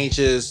to change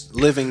his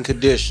living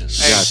conditions.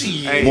 Got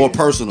you. Hey. More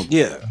personal.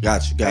 Yeah.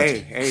 Got you.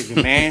 Hey,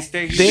 the man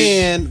stays.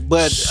 Then,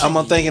 but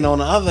I'm thinking on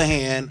the other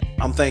hand,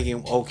 I'm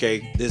thinking,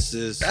 okay, this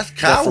is That's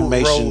coward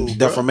road, bro.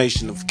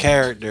 defamation of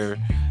character.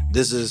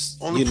 This is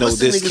Only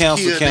pussy this niggas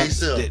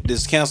kill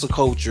this cancel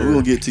culture. We're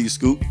gonna get to you,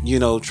 Scoop.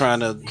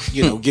 Trying to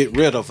get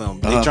rid of him.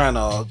 They trying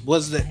to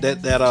what's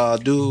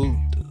that dude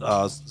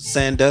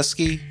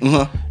Sandusky?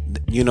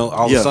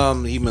 All of a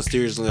sudden he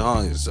mysteriously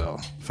hung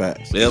himself.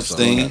 Facts.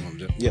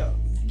 Epstein. Yeah,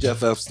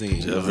 Jeff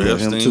Epstein. Jeff Yeah,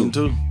 him Epstein too.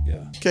 too.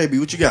 Yeah. KB,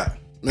 what you got?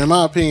 In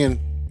my opinion,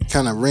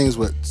 kind of rings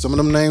with some of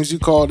them names you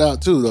called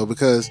out too, though,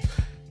 because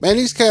man,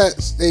 these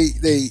cats they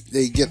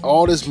get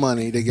all this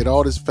money, they get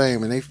all this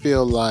fame, and they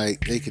feel like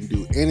they can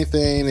do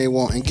anything they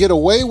want and get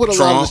away with a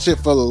lot of the shit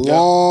for a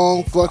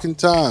long fucking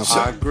time.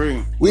 I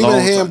agree. We've Long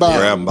been hearing time.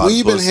 Grabbing about by the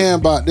we've been pussy. hearing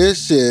about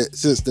this shit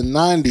since the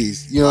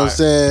 90s. You know what I'm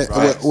saying?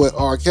 Right. With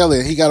R. Kelly,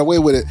 and he got away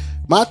with it.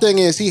 My thing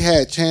is he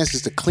had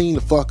chances to clean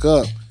the fuck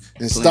up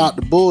and stop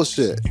the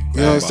bullshit. You know what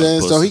I'm by the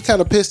saying? So pussy. he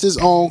kind of pissed his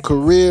own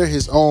career,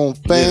 his own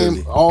fame,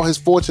 Literally. all his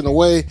fortune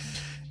away.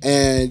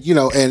 And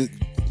and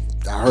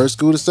I heard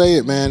Scooter say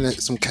it, man.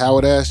 That's some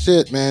coward ass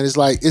shit, man. It's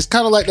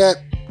kind of like that.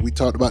 We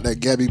talked about that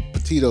Gabby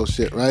Petito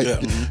shit, right? Yeah.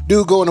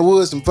 Dude go in the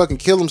woods and fucking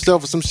kill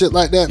himself or some shit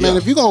like that, man. Yeah.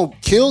 If you're gonna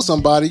kill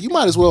somebody, you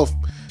might as well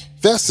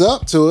fess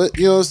up to it.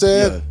 You know what I'm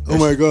saying? Yeah. Oh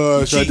my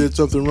gosh, I did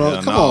something wrong.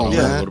 Yeah, Come no, on, I'm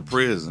gonna man. go to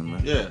prison,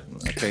 man. Yeah.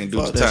 I can't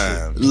do Fuck the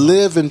that time.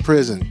 Live in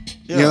prison.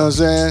 You know what I'm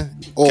saying?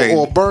 Okay.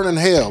 Or burn in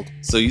hell.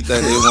 So you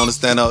think they want to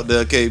stand out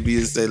there, KB,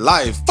 and say,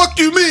 life? Fuck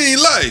you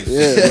mean, life? Yeah.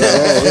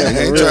 I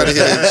ain't trying to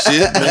hear that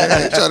shit, man.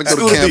 I ain't trying to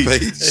go to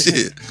campaign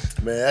shit.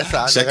 Man, that's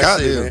how Check like I out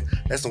say, them. man,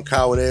 that's some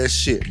coward ass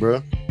shit,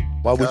 bro.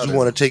 Why would you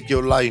want to take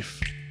your life?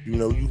 You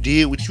know, you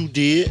did what you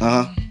did.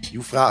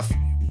 You found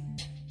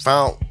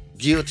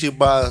guilty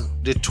by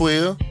the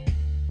 12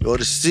 or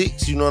the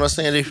 6. You know what I'm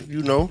saying?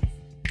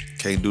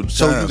 Can't do the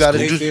So time. you gotta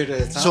They do. fear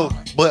that time. So,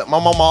 but my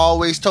mama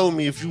always told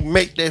me, if you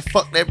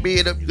fuck that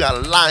bed up, you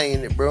gotta lie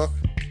in it, bro.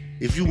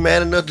 If you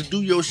man enough to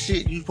do your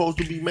shit, you supposed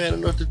to be man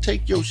enough to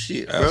take your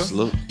shit, bro.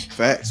 Absolutely.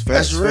 Facts.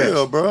 That's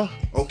real, bro.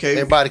 Okay.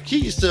 And by the kill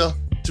yourself,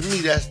 to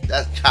me, that's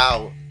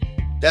coward.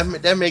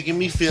 That making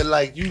me feel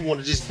like you want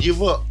to just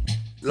give up.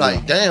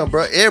 Like, damn,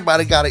 bro,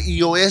 everybody got an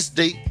EOS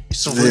date.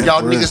 So Yeah, y'all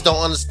for real. niggas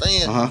don't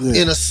understand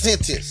Yeah. in a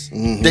sentence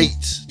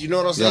dates. You know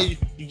what I'm saying?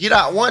 You get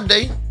out one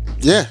day.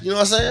 Yeah. You know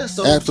what I'm saying?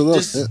 So Absolutely.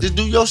 just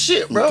do your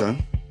shit, bro.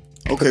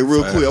 Okay,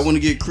 real quick. I want to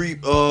get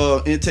Creep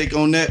intake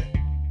on that.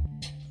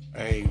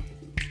 Hey,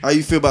 How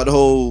you feel about the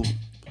whole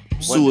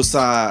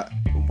suicide?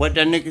 what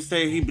that nigga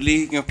say? He believe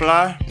he can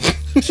fly?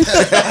 Did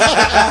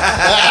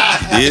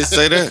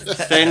say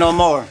that? Say no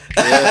more.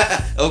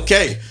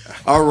 Okay.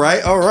 All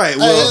right.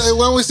 Well, Hey,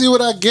 why don't we see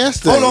what I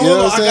guessed? hold on. You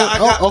know what I'm saying? I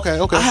got, okay.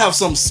 I have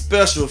something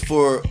special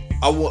for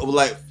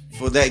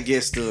that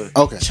guest to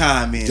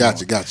chime in.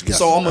 Gotcha.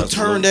 So I'm gonna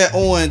turn that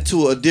on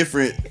to a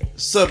different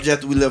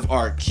subject. We left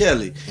R.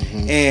 Kelly,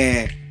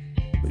 and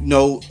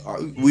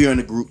we are in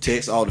the group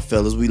text. All the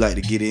fellas, we like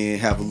to get in,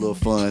 have a little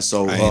fun.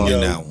 So I ain't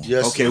in that one.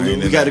 Yes, okay, sir.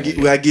 we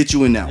gotta get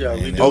you in now. Yeah,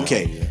 we do.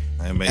 Okay.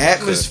 I ain't making that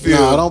cut. Atmosphere.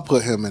 No, don't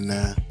put him in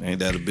there. Ain't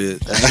that a bitch?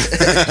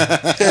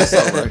 That's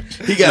all right.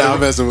 He got. Nah, I'm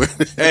messing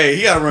with it. Hey,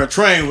 he got to run a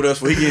train with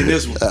us when he get in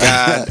this one.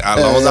 God, as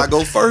long as I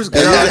go first,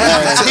 girl. He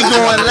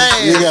going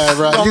last. You got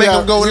right. Don't make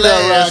him go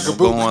last. I'm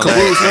going last.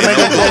 Don't make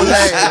him go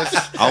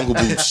last. I don't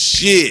go boot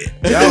shit.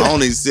 I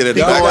don't even sit at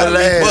the He back going of the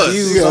last. bus.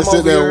 You gotta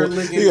sit there.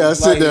 You gotta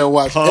sit there and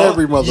watch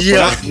every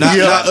motherfucker. Not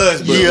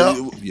us, but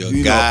Your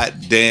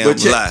goddamn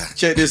but lie.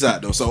 check this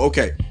out though. So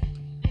okay,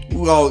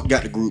 we all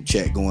got the group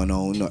chat going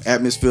on.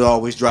 Atmosphere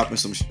always dropping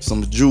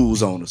some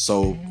jewels on us.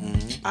 So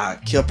I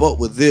kept up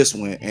with this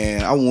one,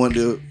 and I wanted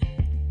to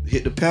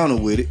hit the panel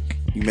with it.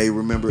 You may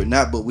remember it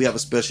not, but we have a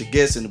special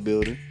guest in the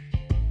building,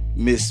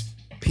 Miss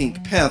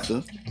Pink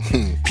Panther.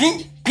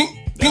 Pink.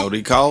 That's what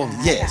he called?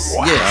 Yes.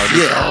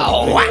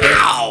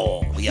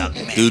 Wow.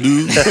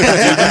 Doo-doo.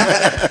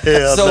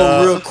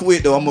 So real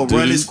quick though, I'm gonna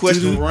run this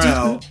question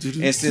around,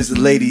 and since the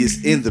lady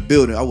is in the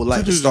building, I would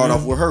like to start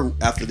off with her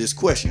after this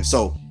question.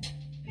 So,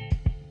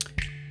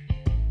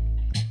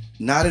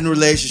 not in a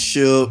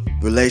relationship,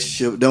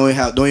 don't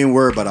even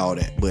worry about all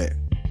that. But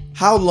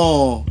how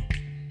long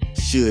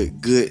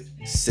should good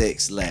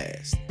sex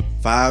last?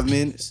 5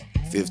 minutes,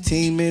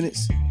 15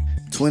 minutes,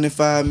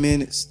 25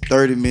 minutes,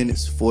 30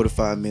 minutes,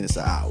 45 minutes,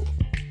 an hour.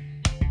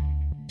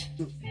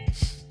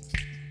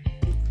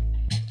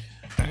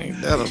 Ain't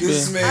that a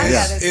This bitch? man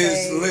gotta is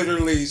say-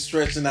 literally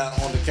stretching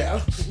out on the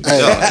couch.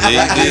 Yeah,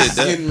 he did He's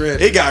that. getting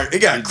ready. It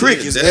got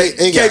crickets. that. Hey,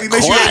 It got KB,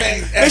 make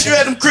sure you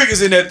had them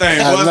crickets in that thing,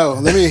 boy. I know.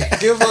 Let me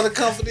Give her the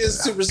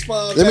confidence to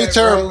respond. let me back,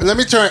 turn bro.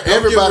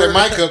 everybody give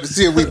her- mic up to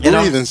see if we And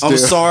breathing still. I'm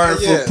sorry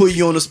for Yeah. putting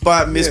you on the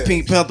spot, Miss Yeah.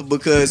 Pink Panther,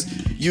 because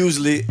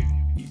usually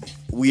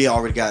we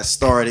already got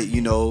started.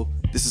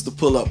 This is the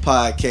Pull-Up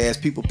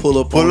Podcast. People pull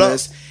up on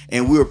us,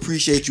 and we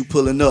appreciate you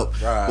pulling up.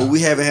 Right. But we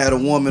haven't had a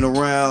woman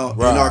around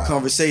in our Right.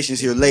 conversations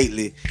here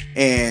lately,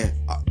 and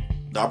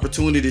the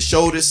opportunity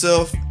showed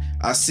itself.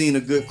 I seen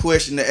a good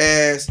question to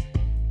ask.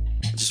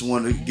 I just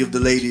wanted to give the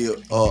lady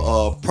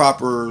a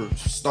proper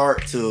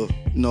start to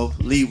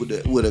lead with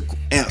an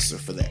answer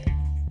for that.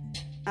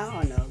 I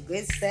don't know.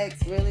 Good sex,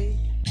 really?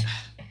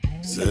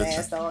 You can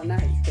last all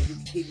night because you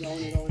can keep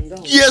going and going and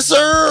going. Yes,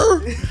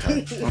 sir.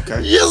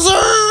 Okay. Yes,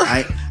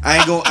 sir. I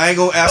ain't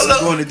gonna ask her to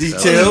go into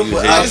detail,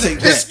 but I'll take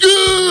It's that.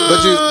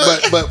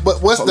 good.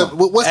 But what's the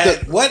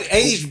At what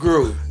age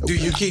group do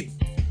you keep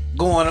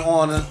going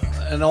on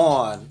and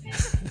on?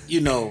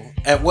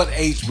 At what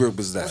age group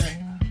is that?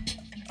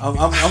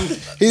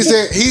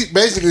 he's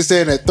basically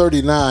saying at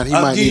 39 he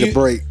I'll might give need a you-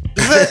 break.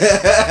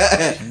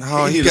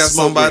 No, he need got to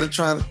smoke somebody it.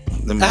 trying to.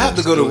 I have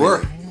to go to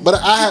work. But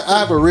I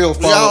have a real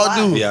follow.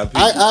 Y'all do. Yeah,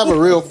 I have a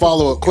real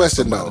follow up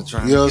question though.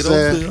 You know what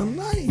I'm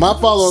saying? My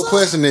follow up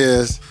question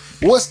is,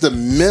 what's the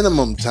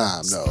minimum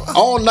time though?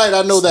 All night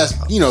I know that's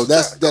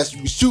that's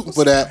you shooting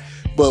for that,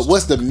 but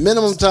what's the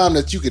minimum time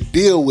that you could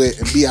deal with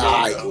and be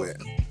alright with?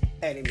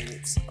 30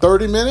 minutes.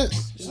 30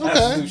 minutes?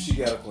 Okay. She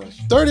got a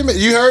question. 30 minutes.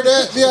 You heard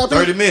that? Yeah.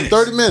 30 minutes.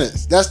 30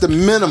 minutes. That's the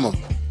minimum.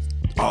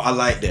 Oh, I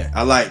like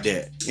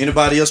that.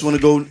 Anybody else want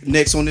to go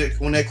next on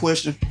that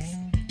question?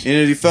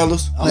 Any of these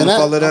fellas? I'm Man, gonna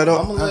follow that I'm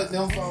up. gonna let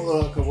them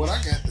follow up because what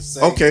I got to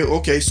say.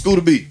 Okay.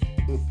 Scooter B.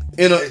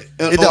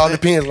 It all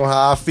depends on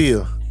how I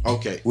feel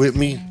Okay. with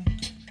me.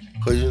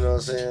 Cause you know what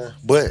I'm saying?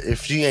 But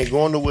if she ain't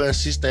going nowhere and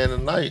she staying the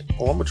night,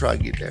 I'm gonna try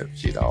to get that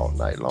shit all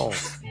night long.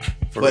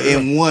 But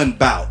in one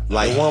bout,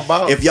 like In one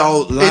bout. if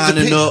y'all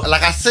lining up,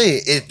 Like I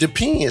said, it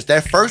depends.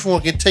 That first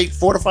one can take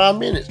 45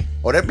 minutes.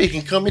 Or that bitch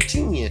can come in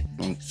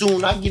 10.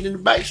 Soon I get in the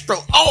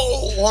backstroke.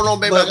 Oh, hold on,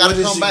 baby, But I gotta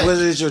what come is, back. what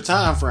is your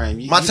time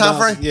frame? My time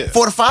frame? Yeah.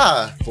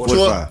 45.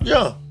 45.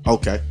 Yeah.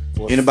 okay.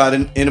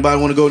 Anybody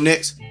want to go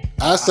next?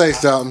 I say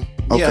something.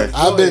 Okay.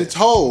 I've been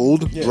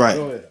told Right.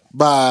 Go ahead.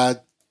 by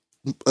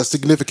a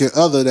significant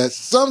other that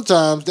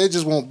sometimes they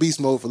just want beast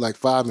mode for like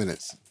 5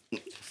 minutes.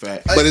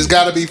 Fact. But it's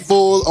got to be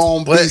full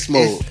on But beast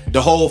mode.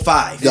 The whole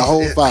 5. The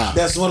whole 5.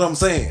 That's what I'm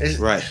saying.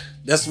 Right.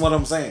 That's what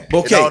I'm saying.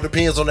 But It all okay.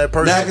 depends on that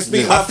person. Now I can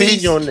speak I my feel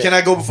piece. you on that. Can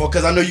I go before?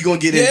 Because I know you're gonna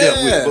get in depth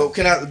with it.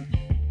 Yeah.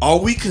 But are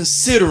we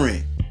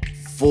considering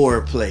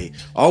foreplay?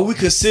 Are we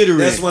considering?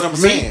 That's what I'm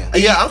saying.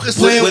 Yeah, I'm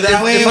considering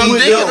Without- if I'm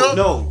with- digging up.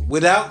 No,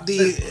 without the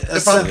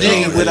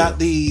digging without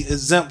the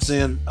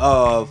exemption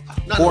of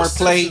Not no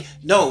foreplay. exemption.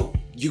 No,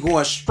 you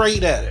going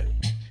straight at it.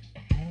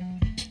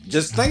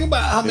 Just think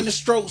about how many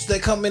strokes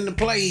that come into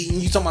play, and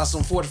you talking about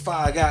some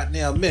 45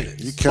 goddamn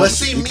minutes. You But count,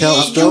 see, you me count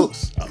and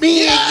strokes?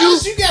 Me and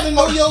Yes, you gotta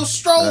know your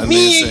stroke. That man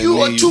Me and said you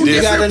me are and two you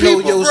You gotta different know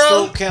people, your bro.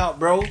 stroke count,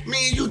 bro.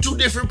 Me and you two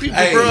different people,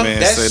 Hey, bro.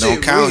 Man that say shit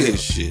don't count real.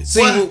 his shit.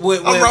 See, I'm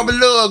when Robert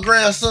Love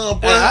grandson,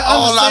 bro. I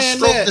All our understand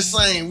stroke that. the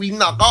same. We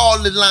knock all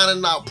the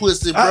lining out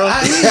pussy, bro.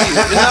 I hear you,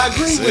 and I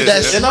agree with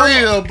That's that. And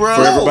I'm- real, bro.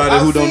 For everybody I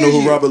who don't know feel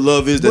who you. Robert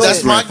Love is, that's That's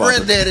his my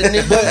grandfather. granddaddy,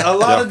 nigga. But a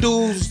lot of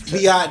dudes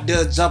be out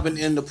there jumping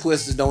in the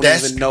pussy, don't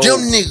That's even know. them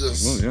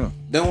niggas. Oh, yeah.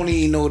 They don't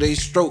even know they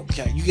stroke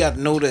count. You got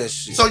to know that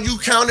shit. So you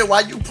count it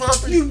while you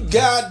pumping? you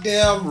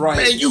goddamn right,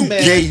 Man, you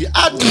gay.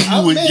 I knew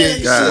you were man, gay.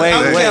 shit, God, I'm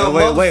wait,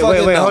 counting Wait.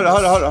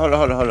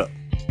 motherfucking Hold up.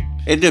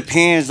 It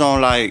depends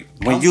on like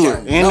when I'm you're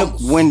counting in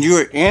numbers. when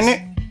you're in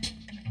it.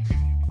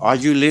 Are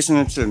you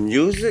listening to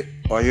music,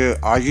 or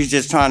are you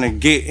just trying to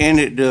get in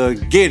it to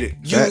get it?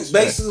 You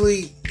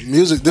basically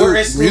Music do We're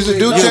exclusively-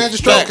 do no, change the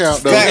stroke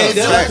count though. facts.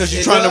 Because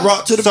you're trying to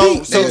rock to the So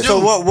beat. so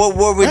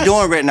what we're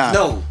doing right now?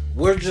 no.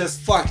 We're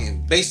just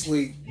fucking.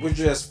 Basically, we're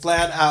just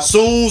flat out.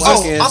 Soon's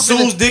fucking-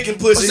 Soon's dick and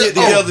pussy hit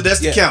Oh, together. That's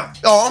the yeah. count.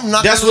 Oh, I'm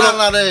knocking That's the what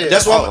line out of there.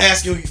 That's why I'm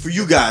asking for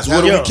you guys.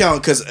 What do Yeah. we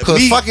count? Because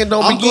fucking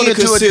don't begin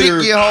till a dick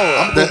get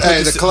hard.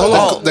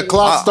 The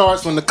clock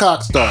starts when the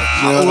cock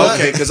starts. You know?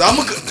 Okay, because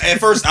at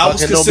first I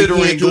was Fucking don't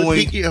considering begin till a going.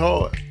 dick get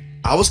hard.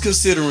 I was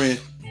considering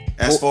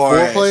as far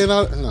Foreplay as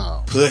and all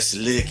no. pussy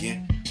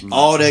licking,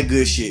 all that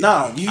good shit.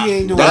 No, you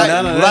ain't doing Right,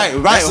 none of that.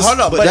 right. That's a- Hold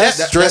up, but but That's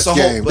that's stretch a whole-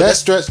 game. but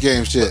That's that's- stretch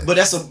game shit. But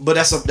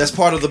that's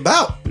part of the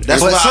bout.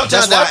 That's But why. sometimes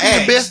That's why that be I the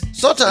asked. best.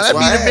 Sometimes That's that be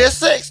why the I best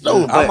sex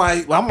though.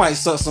 I might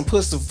suck some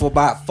pussy for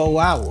about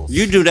 4 hours.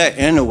 you do that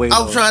anyway.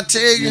 I'm though. trying to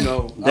tell you. You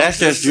know,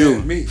 That's I'm just you.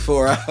 saying Me.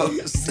 4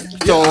 hours.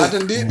 So I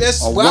done did that.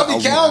 Well, I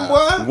be counting,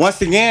 boy.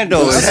 Once again,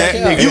 though, Yes, that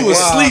yeah. nigga You was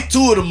wild. asleep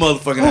 2 of the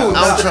motherfucking hours.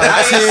 I'm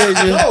trying to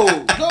tell you.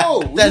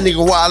 No. That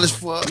nigga wild as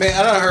fuck. Man,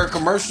 I done heard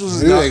commercials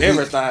and You done ain't-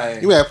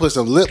 everything. You gotta put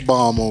some lip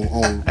balm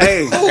on.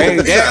 Hey,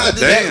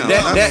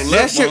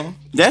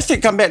 that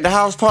shit come back to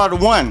house part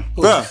 1.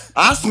 Bruh,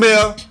 I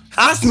smell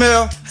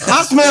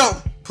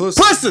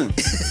pussy.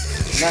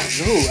 Not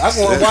who. I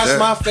want to wash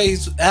my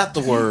face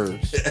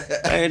afterwards.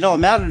 Hey, it don't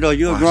matter though.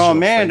 You're a grown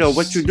man though.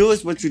 What you do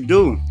is what you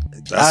do.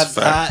 That's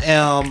a fact. I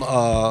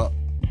am,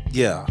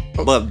 yeah.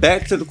 But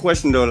back to the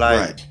question though, like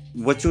Right.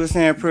 what you were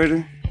saying,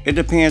 Pretty. It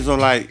depends on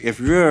like if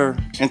you're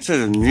into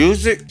the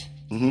music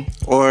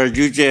or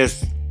you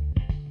just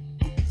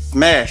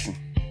smashing.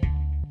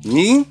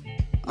 Me,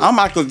 I'm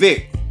Michael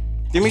Vick.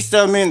 Give me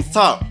 7 minutes to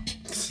talk.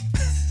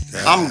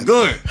 I'm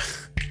good.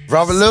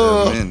 Robert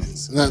Love.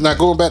 Minutes. Now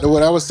going back to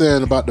what I was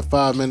saying about the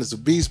 5 minutes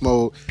of beast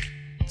mode,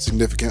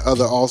 significant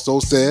other also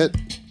said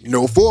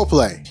no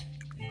foreplay,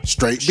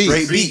 straight beat.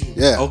 Straight beat.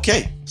 Yeah.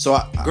 Okay. So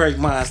Great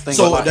minds think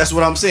So alike. that's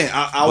what I'm saying.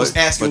 I was But-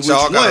 asking but which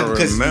y'all gotta one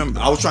because remember.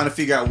 I was trying to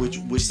figure out which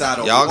side.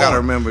 Y'all gotta on.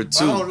 remember I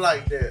too. don't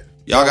like that.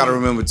 Y'all gotta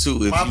remember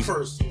too. If My you,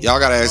 personal. y'all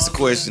gotta ask the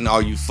question: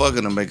 are you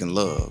fucking or making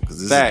love? Because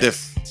there's a Facts.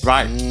 difference.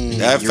 Right.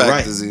 That You're right.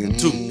 factors in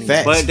too.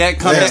 Facts. But that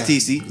comes Facts, back-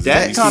 TC. that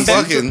Facts, comes TC.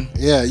 back- Fucking.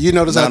 Yeah, you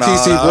notice how No,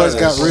 TC no, voice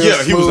got no. real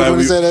Yeah, he was smooth like when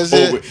he said that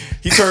shit.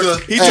 He turned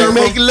Hey, from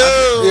Make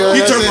love. Yeah, he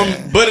that's turned it.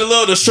 from Buddy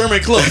Love to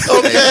Sherman Club.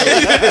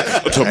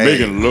 To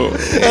making love.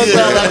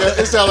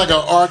 It sound like an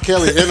R.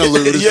 Kelly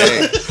interlude.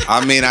 Yeah.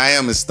 I mean, I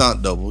am a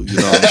stunt double. You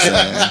know what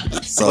I'm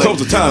saying? So Comes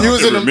the time. You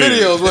was in the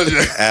videos, wasn't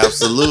you?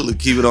 absolutely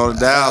keep it on the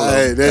dial.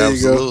 Hey, there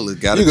absolutely. you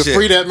go. Gotta You can check.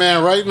 free that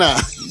man right now.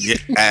 Yeah,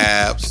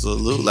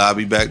 absolutely. I'll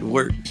be back to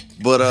work.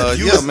 But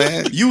You yeah, was,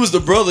 man. You was the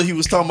brother he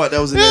was talking about that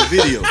was in that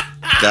video.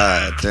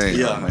 God damn,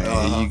 Yeah,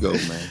 man. Here you go,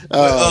 man.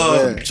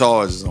 Oh, man.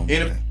 Charges on me.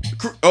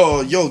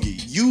 And, Yogi,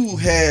 you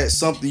had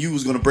something you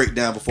was gonna break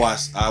down before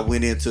I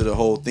went into the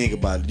whole thing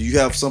about it. Do you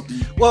have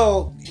something?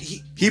 well,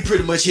 He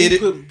pretty much hit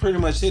it. Pretty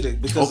much hit it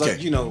because Okay.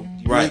 you know,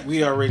 Right.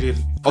 we already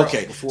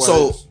Okay, before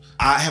so this.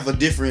 I have a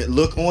different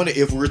look on it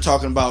if we're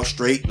talking about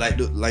straight, like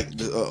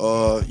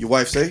your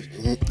wife say.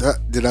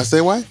 Did I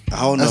say wife?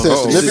 I don't know. I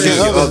said significant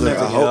other.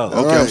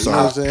 Okay, I'm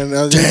sorry.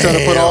 You're trying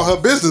to put all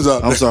her business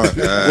up. I'm sorry.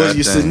 Well,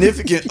 your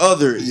significant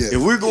other. Yeah.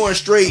 If we're going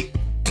straight,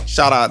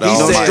 shout out to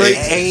all my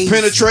straight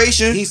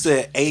penetration. He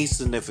said a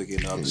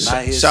significant other.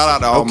 Shout out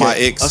to all my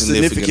ex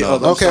significant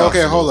other.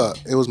 Okay, hold up.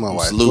 It was my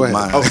wife. Salute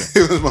mine. Okay.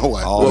 It was my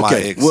wife. All my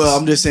exes. Well,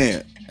 I'm just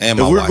saying. And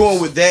if my we're wife.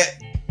 going with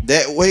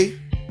that way,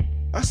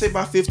 I say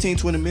about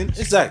 15-20 minutes.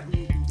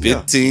 Exactly.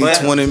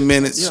 15-20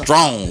 minutes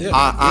strong.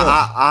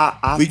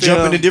 I we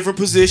jump into different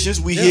positions.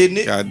 We hitting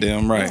it.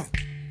 Goddamn right.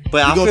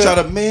 But we gonna try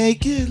to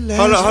make it last.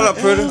 Hold up,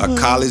 pretty. A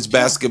college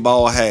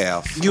basketball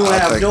half. You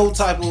have no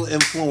type of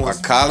influence.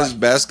 A college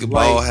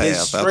basketball like, half.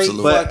 it's straight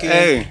Absolutely. Fucking,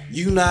 hey,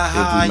 you not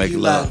high, you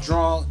love. not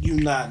drunk, you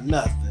not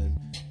nothing.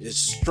 It's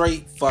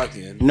straight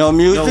fucking. No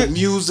music. No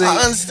music.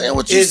 I understand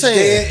what you're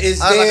saying. It's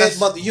dead.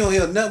 Mother, you don't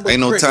hear nothing but Ain't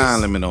no crickets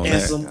time limit on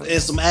and that.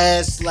 And some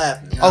ass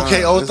slapping.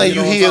 Okay, only thing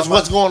you hear is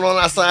what's going on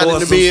outside in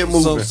the bed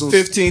moving.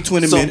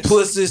 15-20 some minutes.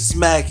 pussy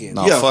smacking.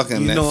 No, Yeah,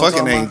 fucking you know what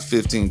I'm ain't talking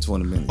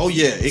 15-20 minutes. Oh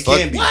yeah, it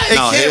can be. It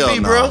can't be,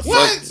 bro.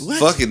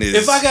 Fucking is.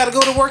 If I gotta go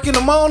to work in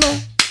the morning,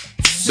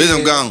 bitch,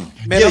 I'm gone.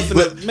 man, Yeah, I'm finna,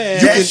 but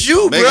man, That's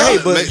you, bro. Hey,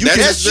 but you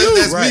that's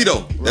me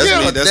though.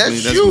 That's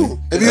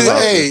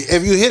me.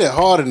 If you hit it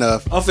hard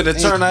enough, I'm finna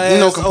turn her ain't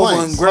no ass over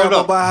complaints. and grab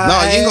her by her No,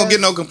 you ain't ass. gonna get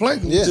no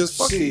complaint. Yeah. Just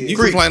fucking. Shit. You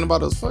complain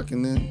about us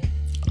fucking then.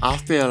 I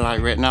feel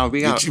like right now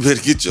we got You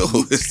better get yours.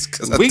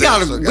 we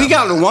got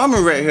a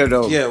woman right here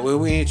though. Yeah, well,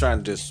 we ain't trying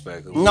to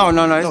disrespect her. No, it's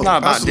not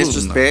about absolutely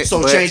disrespect.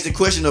 So but change the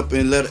question up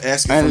and let her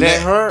ask it And from let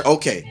that. her-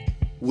 Okay,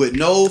 with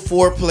no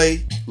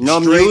foreplay,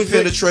 No straight music.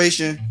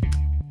 penetration.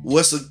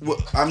 What's a good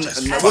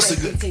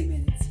 15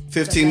 minutes.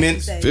 15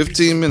 minutes?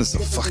 15 minutes of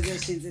Different fucking.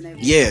 positions and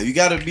everything. Yeah, you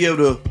got to be able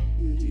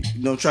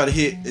to, try to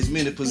hit as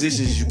many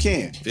positions as you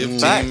can.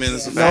 15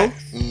 minutes of No,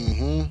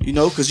 fact.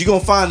 because you're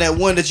gonna find that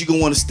one that you're gonna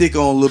want to stick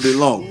on a little bit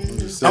longer.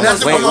 That's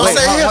what I'm gonna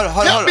say.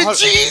 Help me,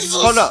 Jesus.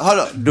 Hold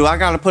up. Do I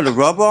gotta put a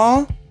rubber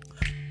on?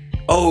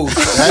 Oh,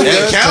 that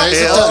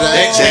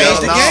does change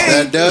the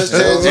game.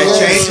 That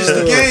changes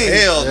the game.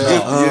 Hell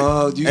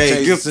no.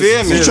 You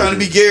feel me? You trying to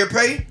be Gary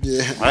Payton?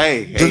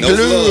 Hey, Ain't no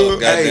love,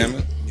 goddamn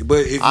it.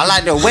 but if I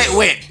like the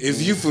wet.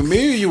 if you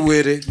familiar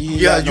with it, you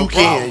Yeah, got no you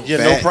can. problem. Yeah,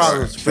 no Facts.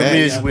 problem. Facts.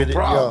 Familiar with it.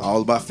 Yeah.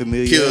 All about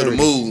familiarity. Kill the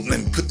move. Let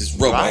me put this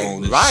rubber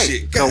on and right.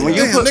 shit. So God when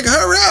you damn, put- nigga,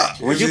 hurry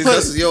up. when you This put-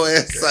 is your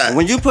ass side.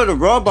 When you put a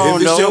rubber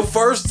on If it's your though,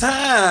 first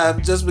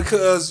time, just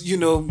because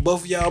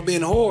both of y'all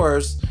been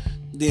whores,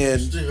 then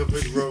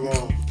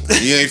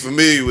You ain't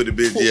familiar with the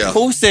bitch, yeah.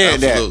 who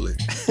said Absolutely.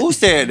 that? Who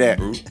said that?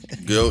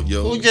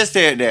 Yo, Who just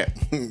said that?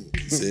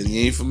 said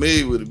you ain't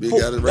familiar with the bitch.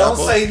 Got it don't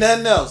say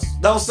nothing else.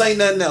 Don't say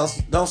nothing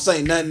else. Don't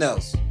say nothing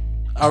else.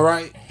 All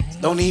right?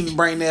 Don't even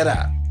bring that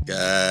out.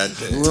 God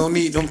We damn. don't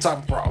need them type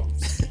of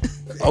problems.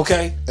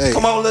 Okay? Hey.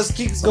 Come on, let's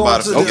keep going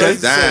Somebody to the fucking other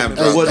dime, segment.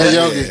 bro. Hey,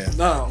 Yogi. Yeah.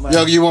 No, man.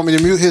 Yogi, you want me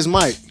to mute his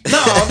mic?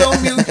 No,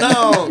 don't mute.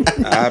 No.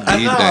 I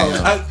be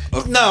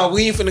damn. No,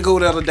 we ain't finna go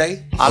the other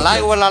day. I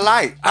like what I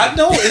like. I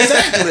know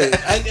exactly,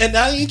 and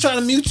I ain't trying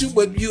to mute you,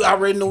 but you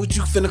already know what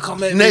you finna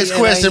come at me. Next and I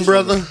question, ain't-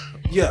 brother.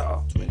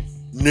 Yeah.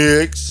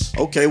 Next.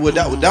 Okay, well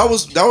that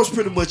was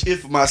pretty much it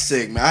for my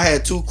segment. I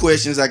had 2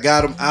 questions. I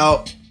got them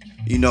out.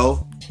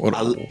 What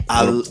about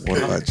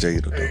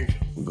Jada though?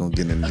 We're gonna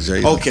get into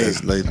Jada Okay.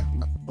 later.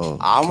 Oh,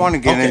 I want to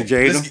get in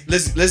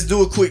Jada. Let's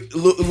do a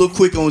little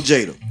quick on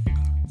Jada.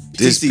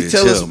 this TC, bitch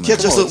tell us, here, man.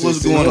 catch us Come up what's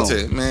TC. going I'll on. tell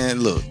you, man,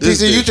 look.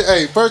 This TC, bitch,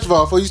 hey, first of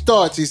all, before you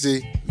start,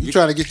 TC, you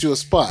trying to get you a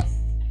spot.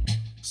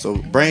 So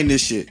bring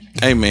this shit.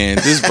 hey man,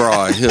 this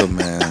broad here,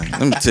 man.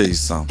 Let me tell you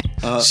something.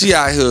 She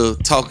out here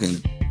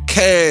talking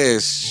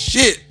cash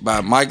shit by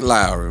Mike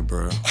Lowry,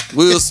 bro.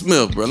 Will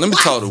Smith, bro. Let me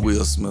talk to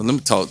Will Smith. Let me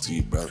talk to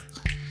you, brother.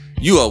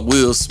 You are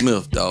Will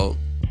Smith, dog.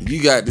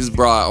 You got this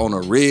broad on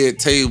a red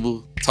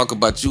table. Talk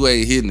about you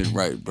ain't hitting it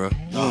right, bro.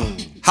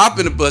 Hop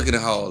in the bucket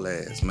and haul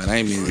ass, man. I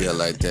ain't mean to yell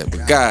like that,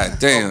 but god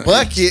damn.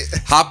 Bucket.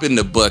 Hop in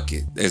the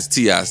bucket, as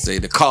T.I. say,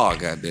 the car,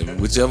 goddamn it.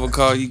 Whichever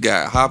car you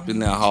got, hop in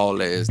there,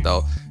 haul ass,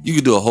 dog. You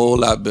can do a whole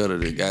lot better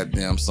than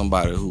goddamn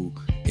somebody who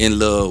in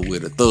love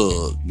with a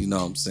thug. You know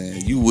what I'm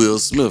saying? You Will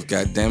Smith,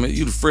 goddamn it.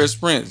 You the Fresh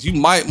Prince. You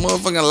Mike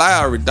motherfucking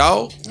Lowry,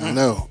 dog. I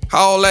know.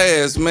 Haul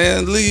ass,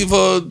 man. Leave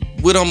her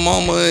with her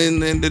mama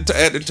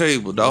at the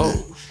table, dog.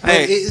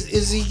 Hey,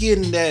 is he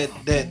getting that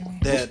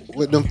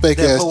With them fake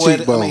that ass poetic?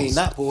 cheekbones. I mean,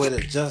 not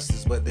poetic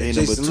justice, but that Ain't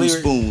no but Jason 2 Lyric.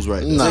 spoons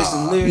right there. Nah.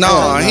 Jason Lyric.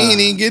 No, he ain't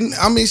even getting.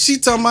 I mean, she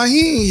talking about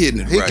he ain't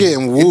hitting it He right.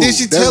 getting wooed. And then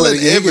she That's what telling he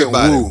getting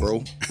everybody, wooed.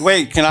 bro.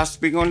 Wait, can I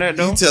speak on that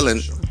though? You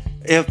telling.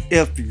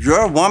 If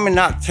your woman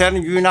not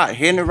telling you you're not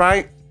hitting it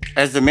right,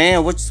 as a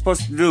man, what you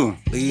supposed to do?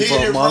 Leave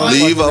Hit her it right.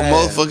 Leave her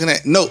ass. motherfucking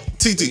ass. No,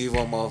 TT, Leave her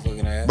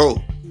motherfucking ass. bro.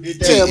 Yeah,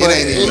 it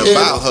ain't even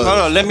about her. Hold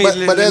on, let me.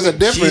 But there's a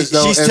difference,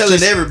 though. She's if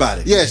telling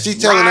everybody. Yeah, she's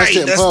telling that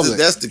shit in public.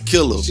 That's the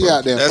killer, bro. She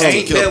out there, That's bro. the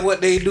Ain't killer. that what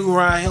they do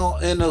around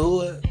here in the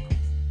hood?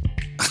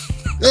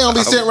 They don't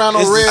be sitting around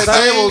on It's the red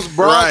same- tables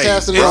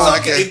broadcasting. Right.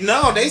 around. It's like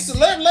No, they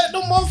let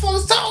them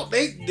motherfuckers talk.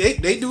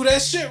 They do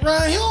that shit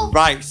right here.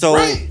 Right. So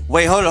Right.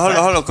 wait, hold on,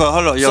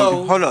 Yogi.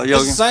 So Hold on, it's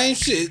Yogi. the same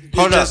shit. It's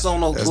Hold just up.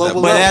 on a That's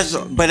global that-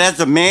 But level. as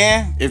a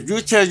man, if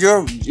you tell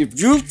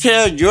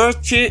your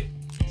chick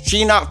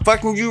she not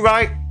fucking you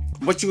right,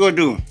 what you gonna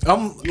do?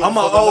 I'm an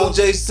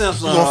OJ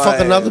Simpson. You gonna fuck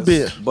another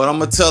bitch. But I'm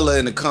gonna tell her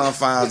in the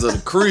confines of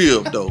the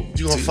crib though.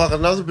 You gonna fuck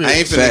another bitch. I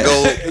ain't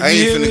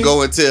finna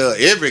go and tell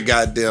every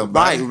goddamn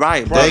body.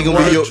 Right. That ain't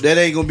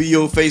gonna be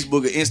your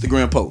Facebook or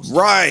Instagram post.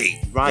 Right.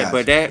 Right, Gotcha,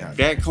 but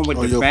that come with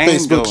On the your fame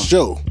Facebook though.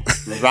 show.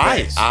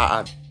 Right.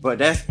 But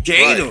that's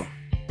Jada.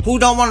 Who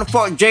don't want to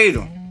fuck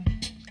Jada?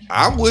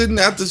 I wouldn't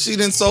after she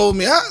done sold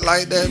me out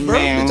like that, bro.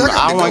 Man, Bitch,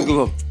 I got want to to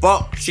go. give a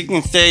fuck. She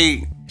can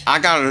say I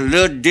got a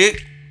little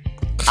dick.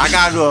 I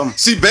got a.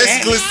 She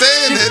basically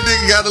saying that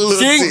nigga got a little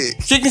dick.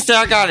 She can say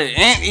I got an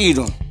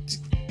anteater.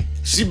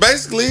 She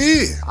basically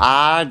is.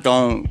 I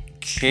don't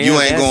care. You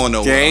ain't That's going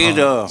nowhere.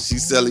 Jada. She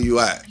selling you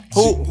out.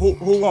 Who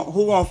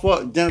want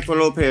fuck Jennifer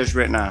Lopez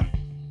right now?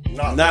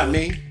 Not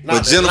me.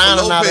 But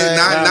Jennifer Lopez,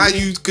 now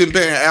you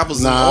comparing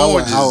apples and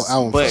oranges. I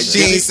won't But fuck She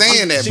ain't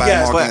saying that She by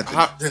got- Mark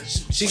But Anthony.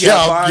 She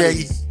got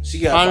bodies. She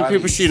got how many bodies.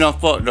 people she done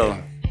fuck though?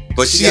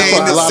 But she that.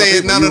 ain't A lot of said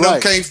people, none you of them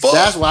right. can't fuck.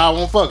 That's why I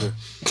won't fuck her.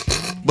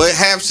 But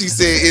have she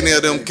said any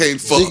of them can't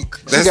fuck?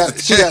 She got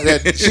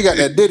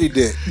that Diddy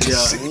dick.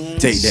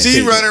 Take that. She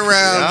take running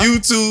around Yeah.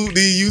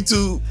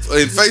 YouTube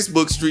and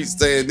Facebook streets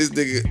saying this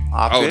nigga,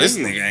 I this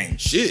feel you. nigga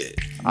ain't shit.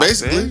 I feel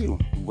Basically. you.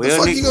 The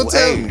fuck you gonna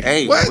tell me?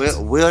 Hey, What?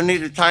 we'll need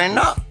to tighten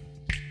up.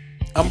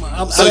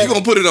 So you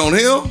gonna put it on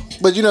him?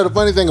 But you know the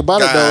funny thing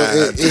about it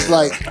though, God it's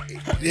like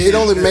it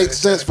only makes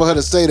sense for her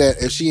to say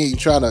that if she ain't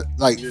trying to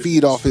like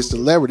feed off his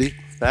celebrity.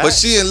 But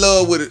she in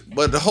love with it.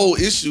 But the whole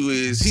issue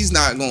is he's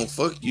not gonna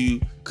fuck you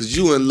because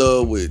you in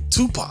love with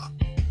Tupac.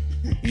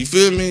 You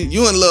feel me?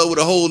 You in love with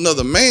a whole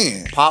nother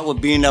man. Pop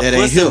would be in that That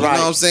ain't pussy him. You know right.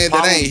 what I'm saying?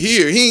 Pop That ain't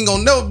here. He ain't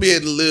gonna never be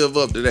able to live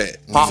up to that.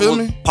 You Pop feel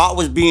was, me? Pop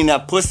was being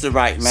that pussy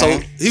right,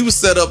 man. So he was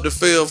set up to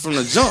fail from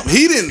the jump.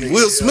 He didn't.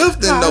 Will Smith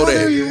didn't know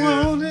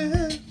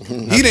that.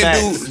 He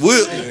didn't do.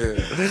 Will.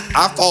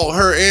 I fought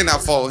her and I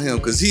fought him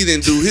because he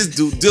didn't do his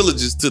due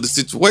diligence to the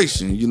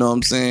situation. You know what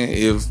I'm saying?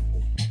 If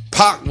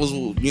Pac was,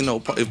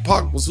 if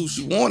Pac was who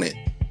she wanted,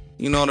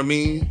 you know what I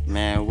mean?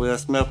 Man, Will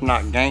Smith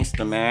not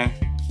gangster, man.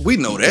 We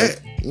know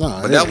that. No,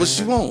 But that what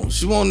she want.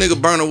 She want nigga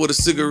burn her with a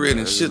cigarette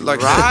and shit like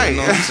that. You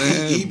know what I'm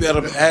saying? He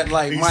better act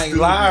like Mike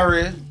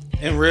Lowry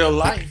in real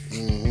life.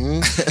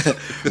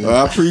 Well,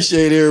 I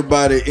appreciate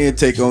everybody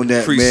intake on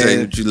that, Appreciate man.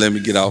 that you let me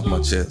get off my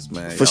chest,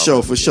 man. For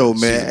Y'all sure,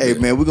 shit man. Hey,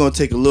 good. man, we're gonna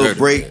take a little Dirty,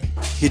 break, man.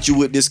 hit you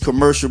with this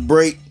commercial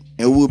break,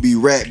 and we'll be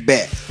right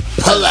back.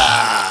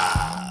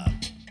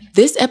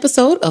 This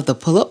episode of the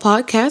Pullup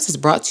Podcast is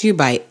brought to you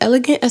by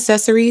Elegant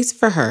Accessories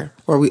for Her,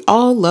 where we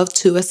all love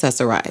to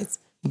accessorize.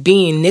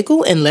 Being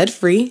nickel and lead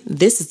free,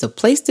 this is the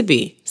place to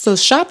be. So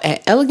shop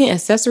at Elegant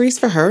Accessories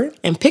for Her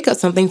and pick up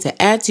something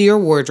to add to your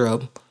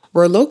wardrobe.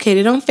 We're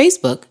located on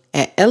Facebook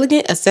at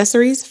Elegant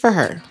Accessories for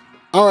Her.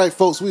 All right,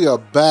 folks, we are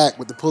back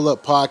with the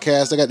Pullup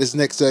Podcast. I got this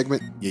next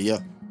segment. Yeah.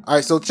 All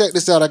right, so check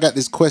this out. I got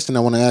this question I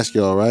want to ask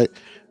y'all, right?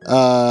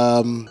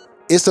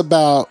 It's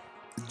about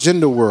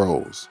gender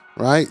roles,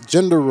 right?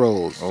 Gender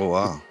roles Oh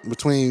wow.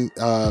 between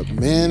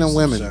men and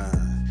women.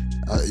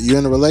 You're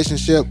in a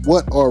relationship.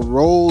 What are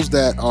roles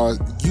that are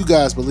you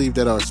guys believe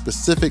that are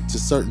specific to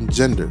certain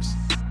genders?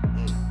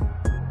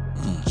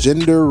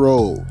 Gender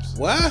roles.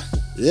 What?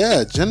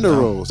 Yeah, gender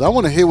roles. I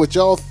want to hear what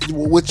y'all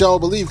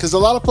believe because a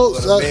lot of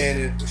folks.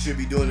 man should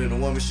be doing it, a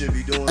woman should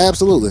be doing it.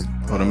 Absolutely.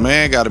 Well, the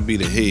man got to be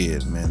the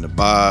head, man.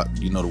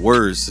 The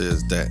word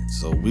says that.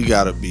 So we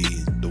got to be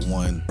the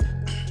one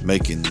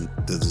making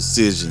the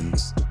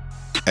decisions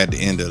at the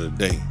end of the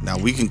day. Now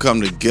we can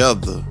come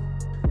together,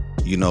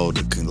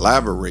 to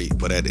collaborate,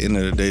 but at the end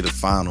of the day, the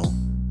final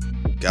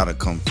got to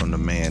come from the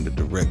man, the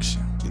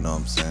direction. You know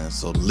what I'm saying?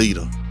 So the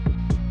leader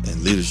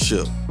and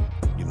leadership,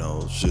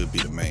 should be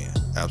the man.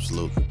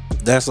 Absolutely.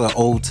 That's an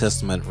Old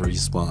Testament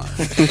response.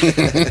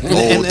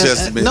 Old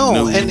Testament,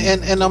 No, New.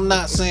 and I'm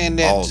not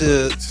saying All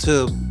that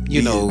to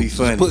Be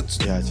funny. put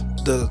Gotcha.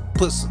 the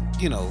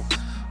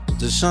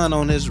shun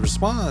on his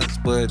response,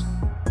 but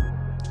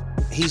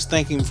he's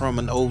thinking from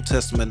an Old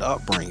Testament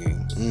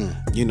upbringing.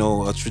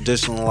 A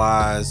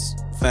traditionalized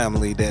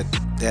family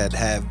that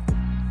have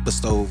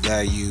bestowed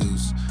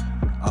values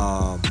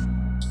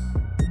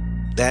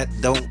that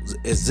don't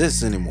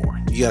exist anymore.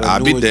 You got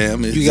I'll be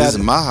damned. This is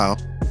my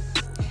house.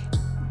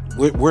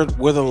 We're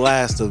the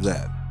last of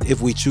that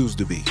if we choose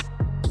to be.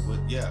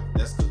 Yeah,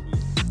 that's because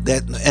we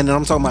That, and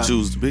I'm talking about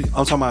choose to be.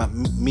 I'm talking about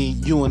me,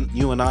 you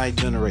and I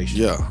generation.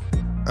 Yeah,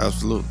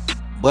 absolutely.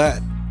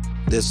 But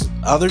this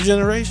other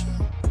generation,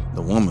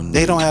 The woman.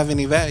 they don't have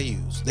any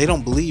values. They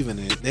don't believe in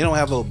it. They don't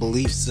have a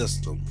belief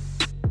system.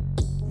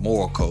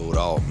 moral code,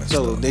 all messed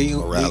So up. they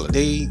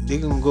Morality.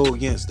 gonna go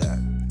against that.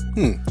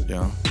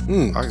 Yeah,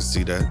 I can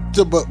see that.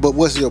 So, but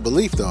what's your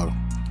belief though?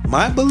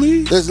 My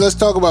belief. Let's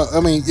talk about. I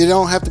mean, you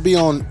don't have to be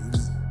on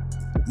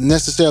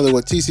necessarily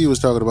what TC was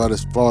talking about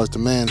as far as the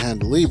man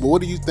had to lead, but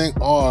what do you think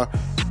are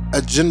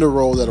a gender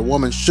role that a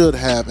woman should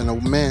have and a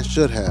man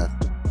should have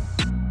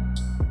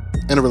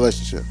in a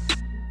relationship?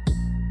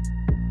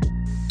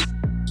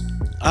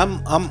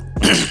 I'm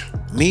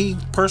me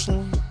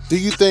personally. Do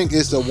you think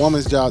it's a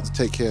woman's job to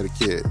take care of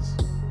the kids?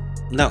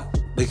 No,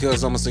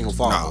 because I'm a single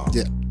father.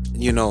 Yeah.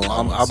 You know,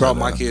 I brought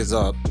my kids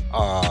up.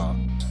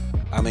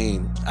 I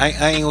mean, I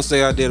ain't gonna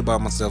say I did it by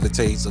myself. It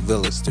takes a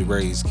village to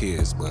raise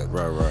kids, but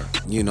Right.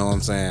 you know what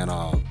I'm saying.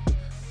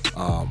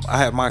 I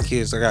had my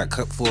kids. I got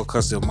full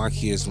custody of my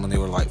kids when they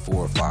were like 4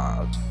 or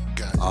 5.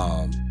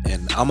 Gotcha.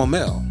 And I'm a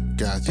male.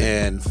 Gotcha.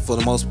 And for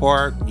the most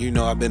part, you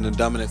know, I've been the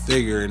dominant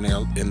figure in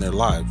their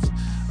lives.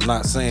 I'm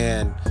not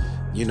saying,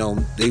 you know,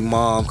 they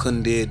mom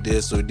couldn't did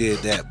this or did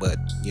that, but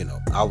you know,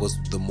 I was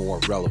the more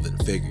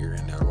relevant figure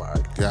in their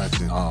life.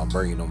 Gotcha.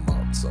 Bringing them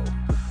up. So,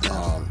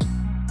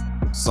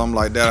 Something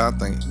like that, I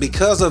think.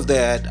 because of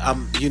that,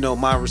 you know,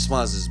 my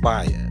response is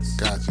biased.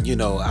 Gotcha. You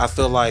know, I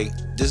feel like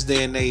this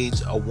day and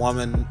age, a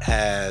woman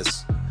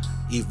has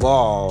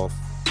evolved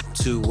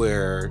to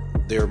where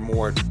they're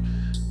more,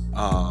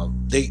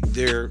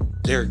 they're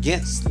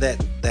against that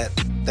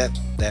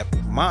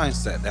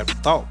mindset, that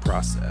thought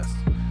process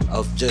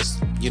of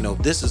just, you know,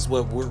 this is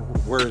what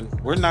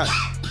we're not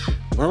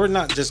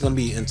just gonna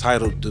be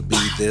entitled to be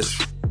this,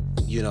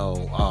 you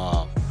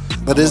know.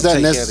 But I'm is gonna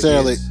that take care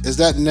of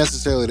the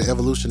necessarily the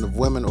evolution of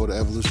women or the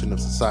evolution of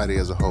society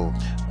as a whole?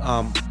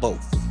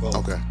 Both.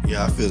 Okay.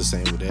 Yeah, I feel the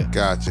same with that.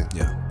 Gotcha.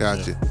 Yeah.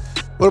 Gotcha.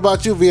 What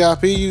about you,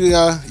 VIP? You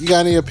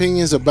got any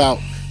opinions about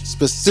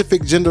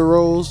specific gender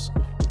roles?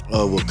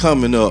 Well,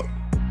 coming up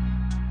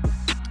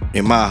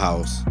in my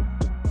house,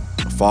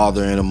 a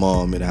father and a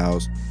mom in the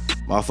house,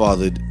 my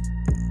father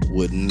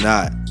would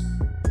not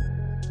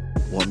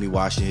want me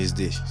washing his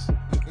dishes.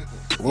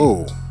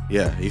 Whoa.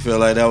 Yeah, he felt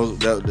like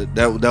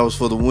that was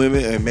for the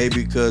women, and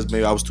maybe because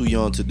I was too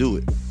young to do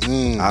it.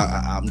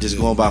 I'm just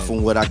going by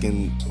from what I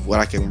can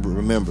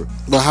remember.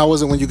 But how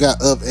was it when you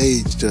got of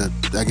age to,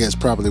 I guess,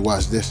 properly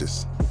wash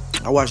dishes?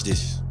 I wash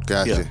dishes.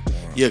 Gotcha.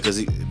 Yeah,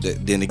 because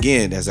then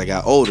again, as I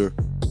got older,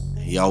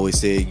 he always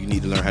said you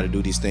need to learn how to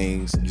do these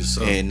things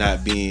and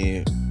not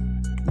being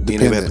able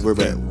to have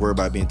to worry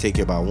about being taken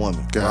care of by a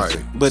woman. Gotcha.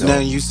 Right. But now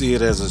you see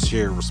it as a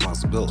shared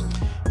responsibility.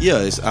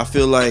 Yeah, I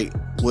feel like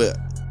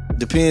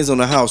depends on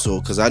the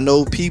household, because I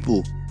know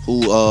people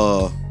who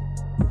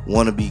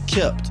want to be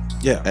kept.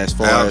 Yeah. As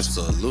far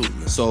Absolutely.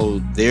 as so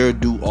they'll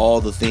do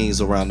all the things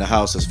around the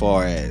house as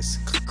far as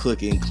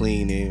cooking,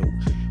 cleaning,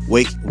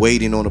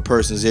 waiting on the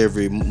person's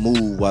every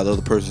move while the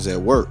other person's at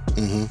work,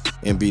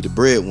 and be the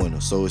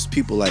breadwinner. So it's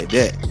people like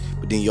that.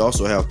 But then you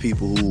also have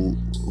people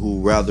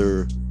who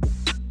rather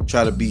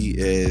try to be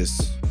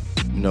as,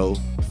 you know,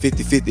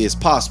 50-50 as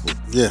possible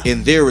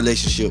in their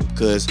relationship,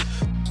 because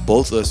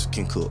both of us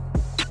can cook,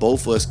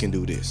 both of us can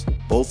do this,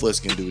 both of us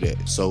can do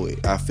that. So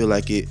I feel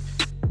like it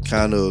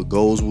kind of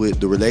goes with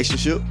the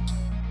relationship.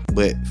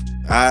 But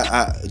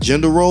I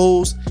gender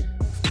roles,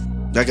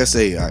 like I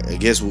say, I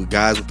guess what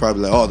guys would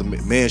probably like, oh, the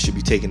man should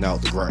be taking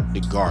out the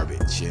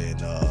garbage, and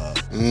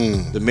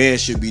the man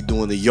should be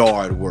doing the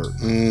yard work.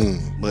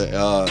 But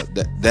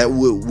that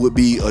would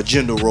be a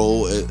gender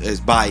role as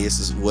biased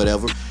as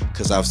whatever,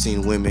 because I've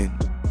seen women,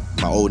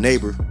 my old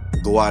neighbor,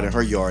 go out in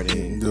her yard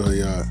and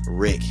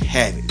wreak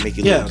havoc, make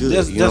it look good.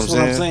 That's what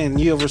I'm saying.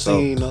 You ever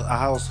seen a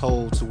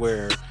household to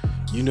where,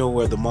 you know,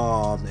 where the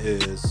mom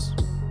is,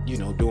 you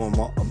know, doing,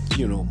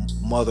 you know,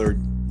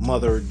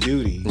 mother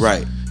duties,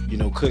 right? You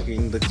know,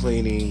 cooking, the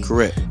cleaning,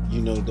 correct.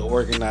 You know, the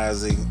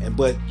organizing,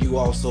 but you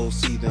also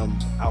see them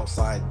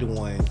outside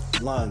doing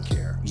lawn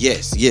care.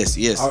 Yes.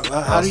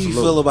 How do you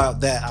feel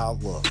about that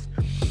outlook?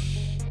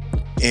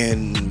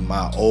 In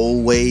my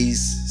old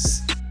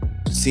ways,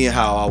 seeing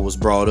how I was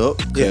brought up,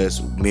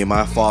 because me and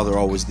my father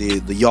always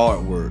did the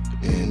yard work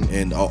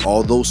and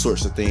all those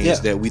sorts of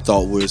things that we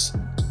thought was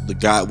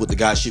what the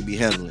guy should be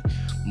handling.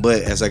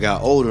 But as I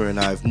got older and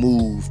I've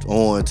moved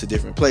on to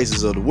different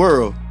places of the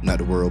world, not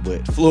the world,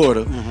 but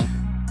Florida,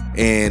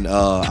 and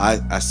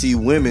I see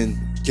women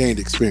gained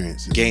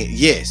experience.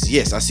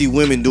 Yes, I see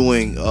women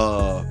doing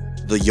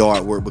the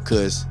yard work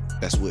because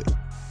that's what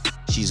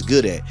she's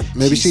good at.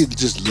 Maybe she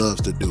just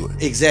loves to do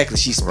it. Exactly,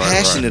 she's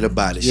passionate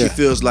about it. She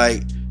feels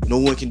like no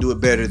one can do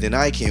it better than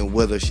I can,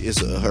 whether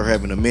it's her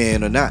having a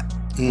man or not.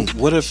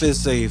 What if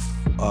it's a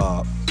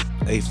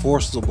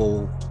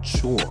forcible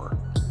chore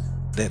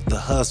that the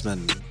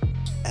husband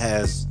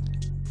has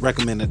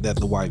recommended that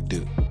the wife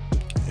do?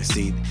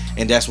 See,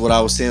 and that's what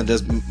I was saying.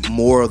 There's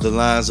more of the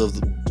lines of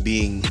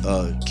being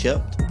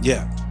kept.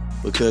 Yeah,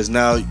 because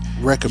now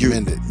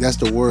recommended. That's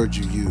the word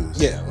you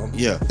use. Yeah.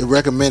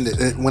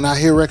 Recommended. When I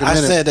hear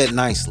recommended, I said that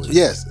nicely.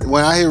 Yes.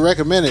 When I hear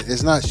recommended,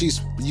 it's not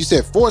you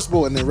said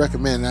forcible and then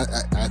recommended.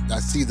 I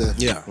see the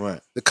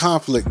the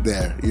conflict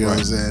there. You know what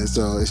I'm saying?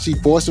 So is she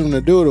forcing him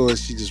to do it, or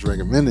is she just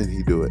recommending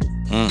he do it?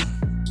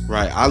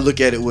 Right. I look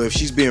at it where if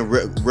she's being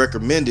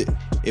recommended,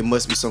 it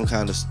must be some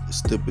kind of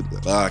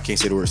I can't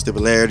say the word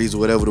stipularities or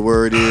whatever the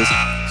word is.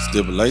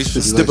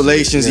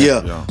 Stipulations,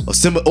 yeah.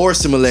 Or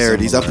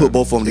similarities. I put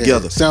both of them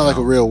together. Sound like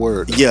a real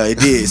word. Though. Yeah, it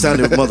did. It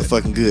sounded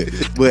motherfucking good.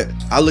 But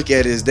I look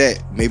at it as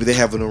that maybe they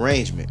have an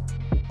arrangement,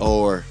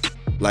 or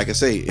like I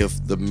say,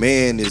 if the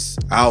man is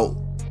out,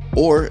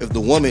 or if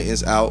the woman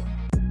is out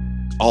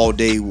all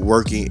day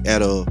working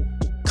at a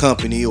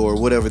company or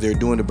whatever they're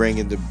doing to bring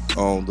in the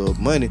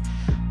money,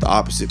 the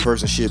opposite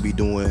person should be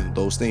doing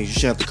those things. You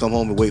shouldn't have to come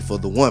home and wait for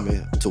the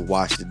woman to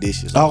wash the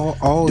dishes.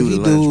 All he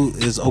do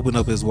is open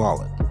up his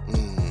wallet.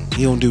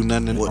 He don't do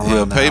nothing.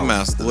 He'll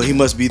paymaster. Well, he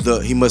must be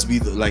the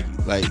like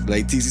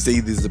TC say,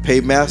 either he's the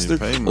paymaster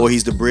or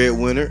he's the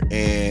breadwinner,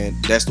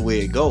 and that's the way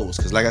it goes.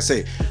 Because like I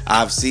say,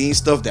 I've seen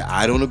stuff that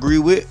I don't agree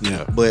with.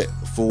 Yeah. But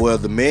for where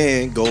the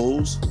man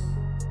goes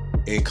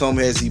and come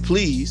as he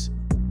please,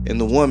 and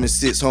the woman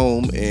sits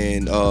home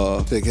and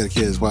take care of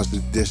kids, wash the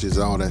dishes,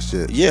 all that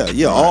shit. Yeah,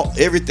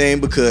 everything,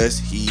 because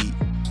he's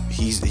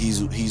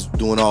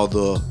doing all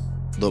the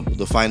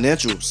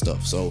financial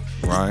stuff. So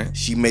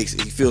he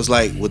feels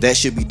like, well, that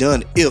should be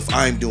done if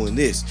I'm doing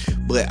this.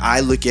 But I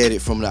look at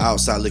it from the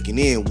outside looking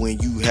in. When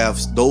you have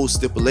those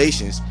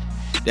stipulations,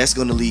 that's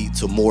going to lead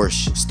to more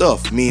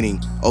stuff. Meaning,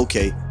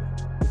 okay,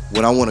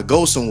 when I want to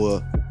go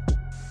somewhere,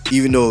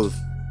 even though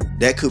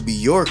that could be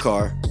your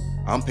car,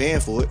 I'm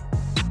paying for it.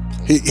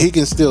 He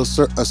can still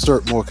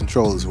assert more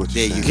control, is what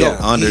you're saying. There you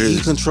go. He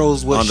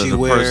controls what she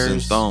wears. Under the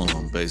person's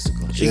thumb,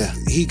 basically.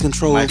 He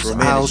controls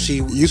how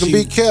she. You can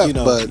be kept,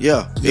 but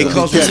it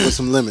comes with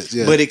some limits.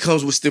 Yeah, but it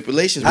comes with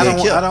stipulations. I don't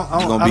want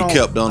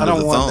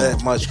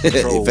that much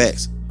control.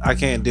 Facts. I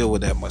can't deal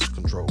with that much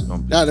control.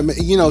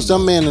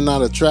 Some men are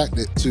not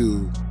attracted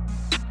to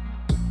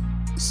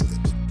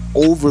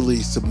overly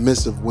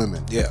submissive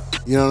women. Yeah,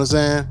 you know what I'm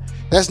saying.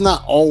 That's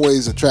not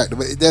always attractive.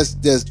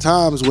 There's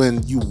times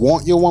when you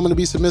want your woman to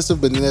be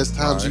submissive, but then there's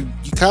times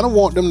you kind of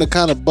want them to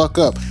kind of buck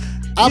up.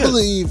 I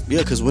believe. Yeah,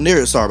 because when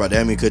they're, sorry about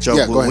that, I mean, cut you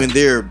off. When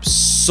they're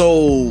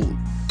so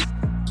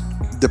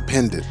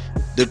dependent,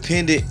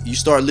 you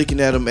start looking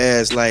at them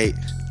as like,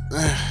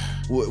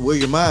 where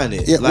your mind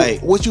is. Yeah,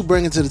 like what you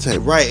bringing to the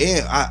table. Right,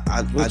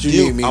 and what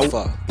you need me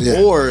for?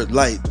 Yeah. Or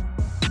like,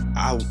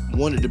 I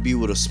wanted to be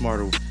with a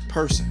smarter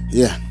person.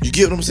 Yeah. You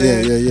get what I'm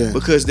saying? Yeah.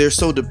 Because they're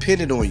so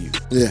dependent on you.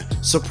 Yeah.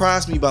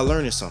 Surprise me by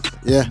learning something.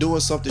 Yeah. Doing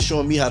something,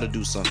 showing me how to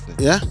do something.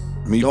 Yeah.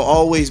 Don't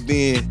always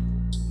being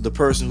the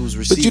person who's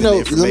receiving the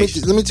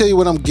information. Let me tell you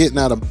what I'm getting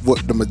out of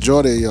what the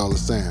majority of y'all are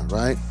saying,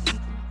 right?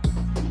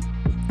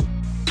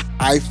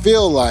 I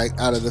feel like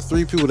out of the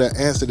 3 people that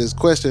answered this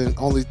question,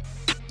 only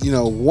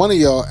one of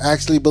y'all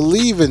actually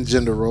believe in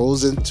gender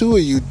roles, and 2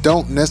 of you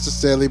don't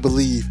necessarily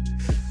believe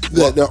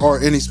that there are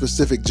any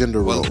specific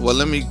gender roles. Well,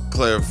 let me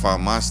clarify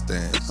my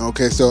stance.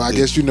 Okay, so I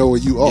guess you know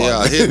where you are. Yeah,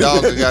 I hit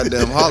dog a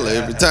goddamn holler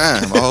every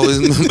time. I always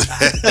remember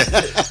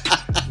that.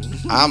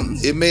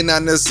 It may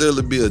not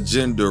necessarily be a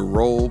gender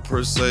role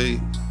per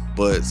se,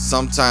 but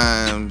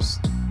sometimes,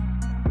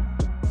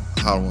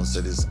 how do I want to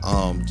say this?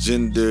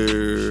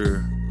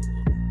 Gender.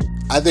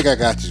 I think I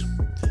got you.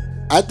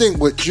 I think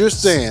what you're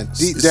saying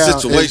deep down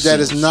is that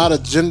it's not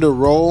a gender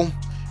role.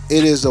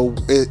 It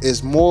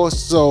is more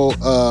so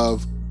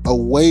of a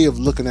way of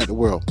looking at the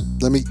world.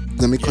 Let me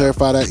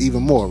clarify that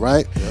even more,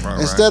 right?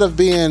 Instead of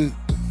being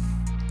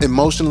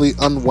emotionally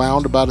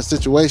unwound about a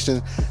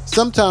situation,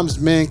 sometimes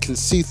men can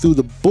see through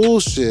the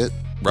bullshit.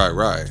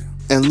 Right.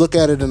 And look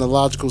at it in a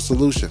logical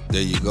solution.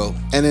 There you go.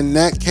 And in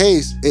that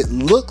case, it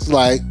looks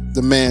like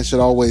the man should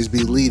always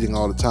be leading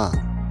all the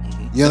time.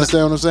 You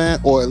understand what I'm saying?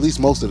 Or at least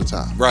most of the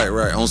time. Right.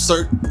 On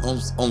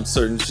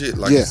certain shit,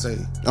 like you say.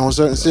 On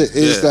certain shit.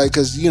 It's like,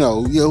 because,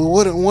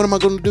 what am I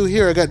going to do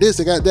here? I got this,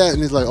 I got that.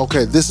 And it's like,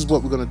 okay, this is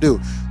what we're going to do.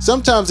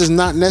 Sometimes it's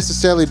not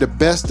necessarily the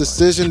best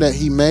decision that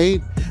he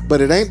made, but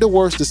it ain't the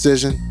worst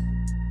decision.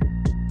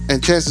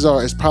 And chances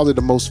are it's probably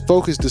the most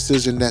focused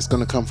decision that's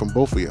going to come from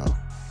both of y'all.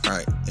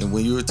 Right. And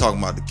when you were talking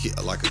about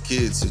like a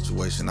kid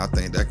situation, I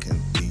think that can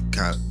be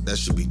that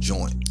should be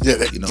joint. Yeah,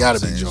 that gotta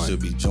be joint. It should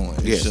be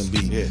joint. It shouldn't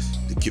be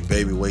the kid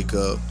baby wake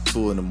up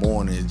 2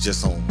 a.m.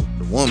 just on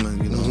the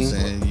woman. You know what I'm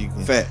saying? You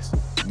can fast.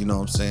 You know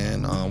what I'm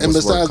saying? And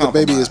besides, the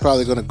baby is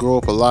probably going to grow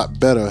up a lot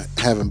better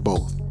having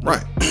both.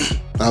 Right.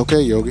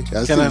 Okay, Yogi.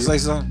 Can I say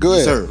something? Go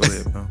ahead. Sir, go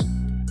ahead, bro.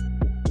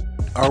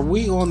 Are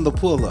we on the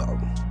pull up?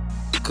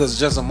 Because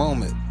just a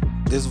moment,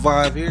 this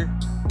vibe here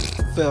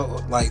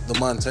felt like the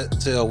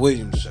Montel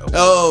Williams show.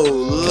 Oh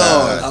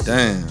Lord,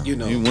 damn! You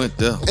went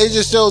there. It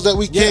just shows that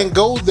we can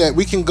go there.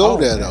 We can go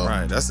there though.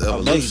 Right, that's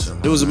evolution.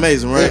 It was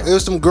amazing, right? It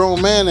was some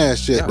grown man ass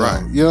shit,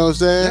 right? You know what I'm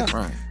saying? Yeah.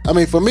 Right. I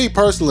mean, for me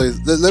personally,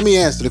 let me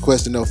answer the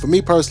question though. For me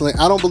personally,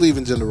 I don't believe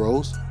in gender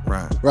roles.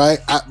 Right. Right.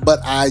 But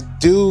I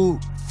do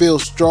feel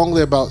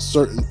strongly about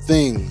certain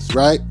things.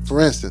 Right.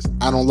 For instance,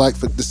 I don't like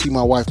to see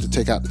my wife to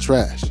take out the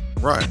trash.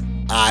 Right.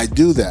 I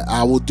do that.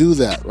 I will do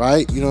that.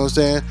 Right. You know what I'm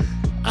saying?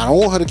 I don't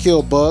want her to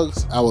kill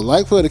bugs. I would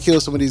like for her to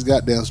kill some of these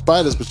goddamn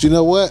spiders, but you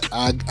know what?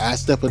 I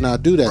step in and I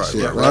do that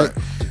shit, right?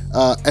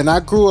 And I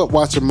grew up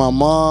watching my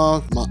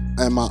mom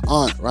and my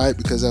aunt, right?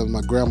 Because that was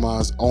my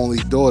grandma's only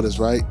daughters,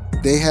 right?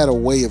 like they had a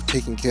way of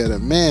taking care of the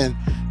men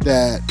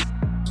that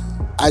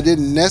I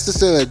didn't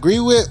necessarily agree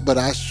with, but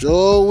I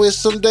sure wish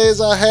some days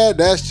I had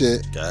that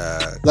shit.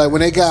 God. Like when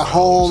they got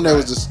home, there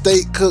was a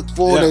steak cooked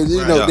for them.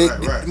 Yeah,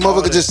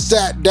 Motherfucker just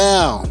sat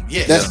down.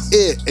 Yeah. That's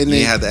it. And You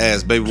then had to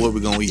ask, baby, what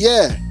we gonna eat?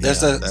 yeah,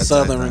 That's a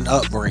southern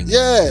upbringing.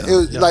 yeah. It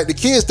was like the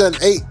kids done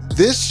ate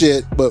this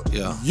shit, but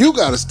Yeah. you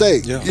got a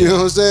steak. Yeah. You know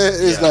what I'm saying?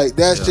 It's like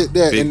that shit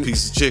there. Big And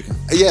piece of chicken.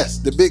 yes,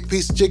 the big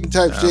piece of chicken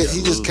type shit.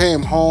 He just Absolutely.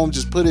 came home,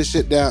 just put his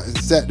shit down and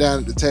sat down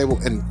at the table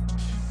and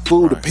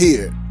food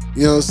appeared.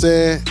 You know what I'm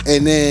saying?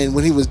 And then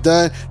when he was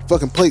done,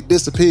 fucking plate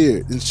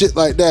disappeared and shit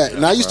like that.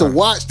 And I used to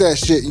watch that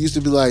shit and used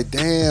to be like,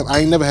 damn, I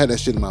ain't never had that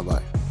shit in my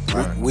life.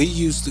 We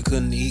used to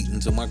couldn't eat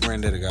until my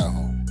granddaddy got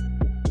home.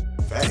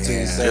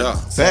 Yeah.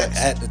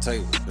 At the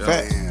table.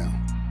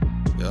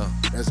 Damn. Yeah.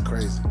 That's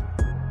crazy.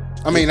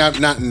 I mean, not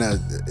in a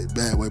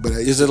bad way, but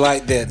Is it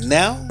like that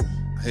now?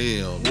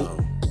 Hell no.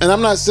 and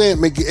I'm not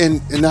saying,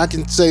 and I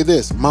can say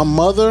this: my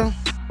mother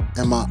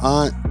and my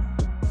aunt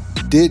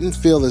didn't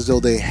feel as though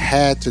they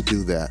had to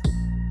do that.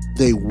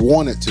 They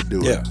wanted to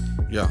do it.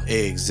 Yeah.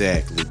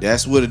 Exactly.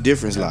 That's where the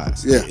difference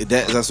lies. Yeah.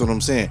 That's what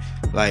I'm saying.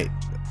 Like,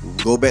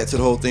 go back to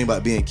the whole thing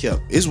about being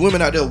kept. It's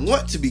women out there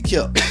want to be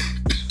kept,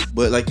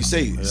 but like you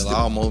say,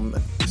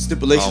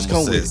 stipulations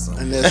come with it.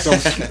 And there's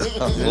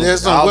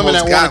some women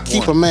that want to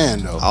keep a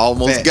man though. I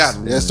almost Facts. got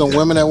one. There's some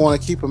women that want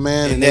to keep a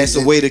man, And that's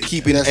a way to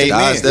keep it. that's a-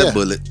 Amen. Dodge that Yeah.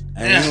 bullet.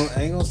 I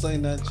ain't gonna say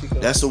nothing, Chico.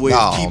 That's a way No,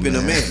 of keeping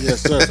them man. in.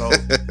 Yes, sir. So,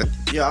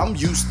 yeah, I'm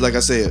used. Like I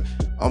said,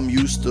 I'm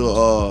used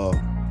to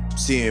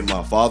seeing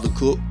my father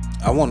cook,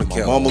 I want to my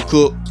kill mama one.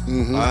 cook.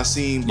 Mhm. I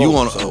seen both. You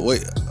want so to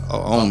wait? I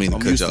don't mean to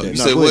I'm cut used you to off. that. You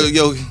No, said, go well, ahead.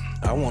 Yogi,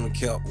 I want to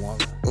kill one.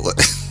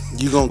 what?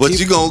 You gonna But keep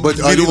you gonna but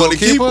be are the you one gonna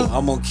to keep her?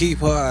 I'm gonna keep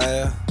her.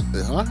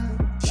 All right.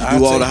 She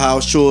do all the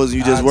house chores and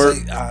you just work.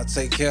 I'll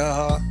take care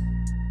of her.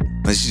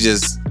 And she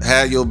just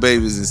have your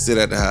babies and sit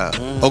at the house.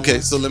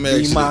 Okay, so let me ask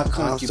Be you. my this. I'm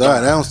concubine. sorry,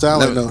 that don't sound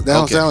like no. That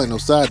don't Okay. sound like no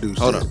side dude.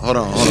 Hold shit.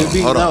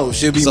 on. No,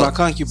 she'll be my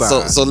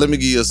concubine. So let me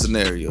give you a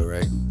scenario,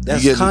 right?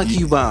 That's you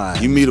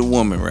concubine. You meet a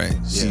woman, right?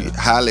 She Yeah.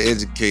 highly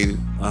educated,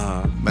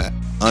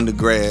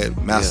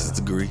 undergrad, master's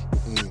degree.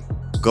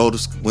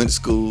 Went to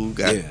school,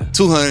 got Yeah.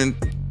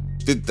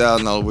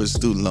 $250,000 worth of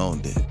student loan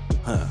debt.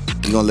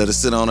 You gonna let her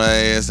sit on her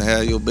ass and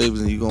have your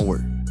babies, and you gonna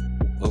work?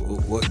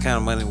 What kind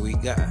of money we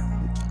got?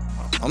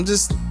 I'm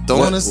just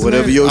throwing a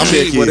Whatever your check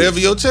is. Whatever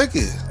your check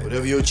is.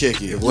 Whatever your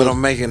check is. What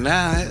I'm making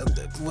now,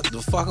 what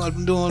the fuck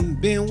I'm doing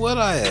being what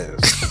I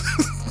ask?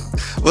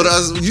 But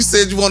you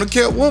said you want a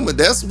kept woman.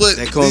 That's what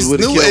That comes these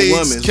with a new kept age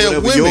woman. kept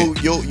Whatever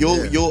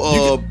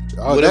women.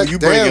 whatever you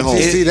bring it home.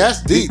 See,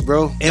 that's deep,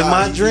 bro. In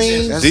my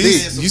dreams, That's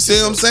These, deep. you see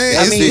what I'm saying?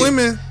 That's It's deep.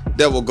 women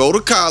that will go to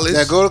college,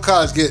 That go to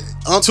college, get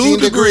 2 umpteen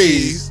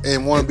degrees,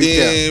 and want to be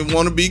kept. then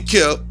want to be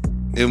kept,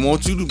 and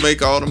want you to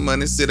make all the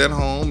money, sit at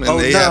home, and oh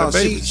they no, have a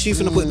baby. she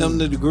finna put them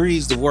the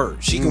degrees to work.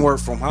 She can work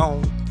from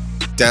home.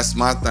 That's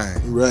my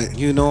thing. Right.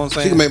 You know what I'm She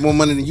saying? can make more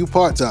money than you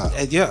part time.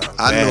 Yeah,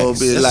 I know it'll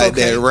be It's like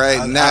okay. that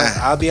right now.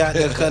 I'll be out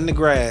there cutting the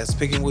grass,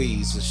 picking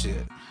weeds and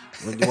shit.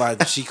 Why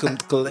she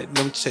couldn't collect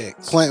them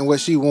checks? Planting what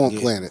she want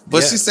Yeah. planted.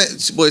 But Yeah. she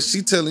said, but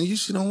she telling you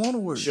she don't want to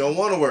work. She don't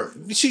want to work.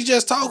 She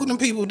just talking to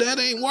people. That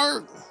ain't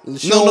work. No.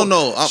 She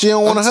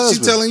don't want a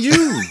husband. She telling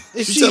you.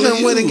 If She she telling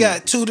done went and you.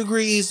 got 2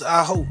 degrees,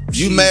 I hope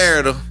You she's-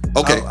 married her.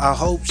 Okay. I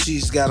hope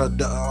she's got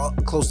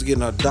close to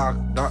getting a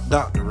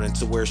doctorate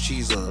to where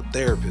she's a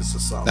therapist or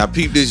something. Now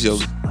peep this, yo.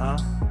 Huh?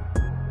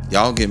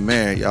 Y'all get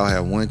married. Y'all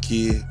have 1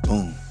 kid.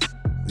 Boom.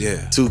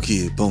 Yeah, 2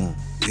 kids. Boom.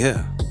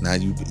 yeah. Now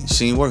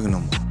she ain't working no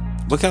more.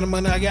 What kind of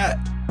money I got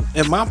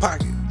in my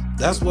pocket?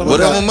 That's what.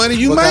 Whatever I'm money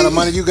you What make. kind of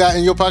money you got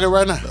in your pocket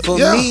right now? for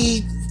Yeah.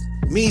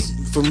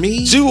 For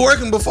me, She was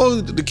working before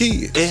the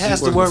kid. it has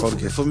She to was work. working before the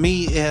kid. For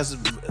me, it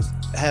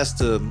has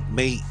to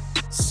make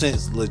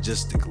sense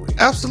logistically.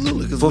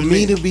 Absolutely. 'cause For we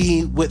me men. to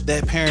be with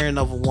that parent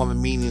of a woman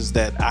means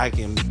that I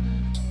can.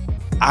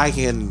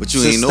 But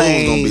you ain't know it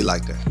was gonna be sustain-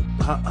 like that.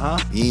 Huh?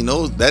 You ain't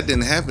know that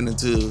didn't happen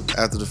until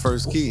after the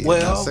first kid.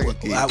 Well, second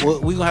kid.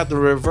 we gonna have to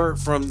revert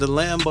from the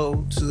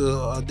Lambo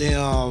to a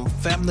damn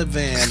family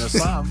van or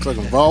something.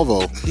 Fucking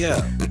Volvo.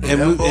 Yeah,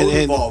 and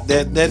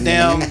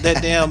that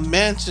damn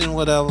mansion,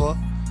 whatever.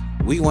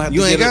 We gonna have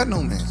You to ain't get got it.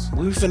 no man.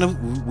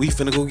 We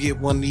finna go get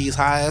one of these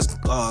highest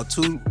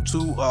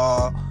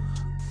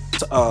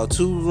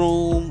two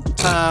room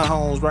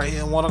townhomes right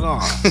here in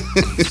Watergone.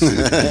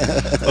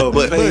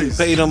 But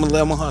pay them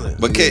 $1,100.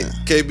 But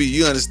KB,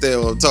 you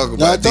understand what I'm talking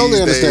No, I about? totally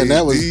these understand. Days,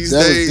 That was these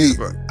days, deep.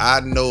 bro, I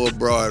know a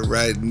broad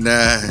right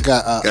now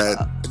Got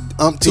got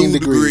umpteen 2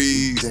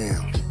 degrees. degrees.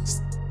 Damn.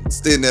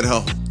 sitting at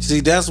home.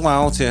 See, that's why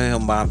I don't tell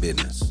him my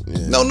business.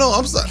 No,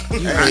 I'm sorry.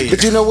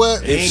 But you know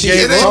what? If she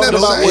ain't talking nothing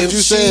about saying. what If you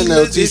she saying now,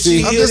 let- if she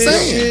TC. I'm hear just this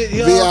saying. shit,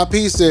 yo,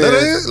 VIP said Let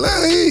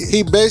it.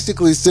 he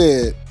basically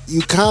said you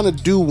kind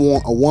of do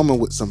want a woman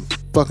with some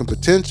fucking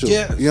potential.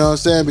 Yeah. You know what I'm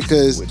saying?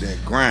 Because With that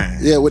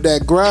grind. yeah, with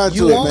that grind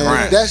You to it, want man,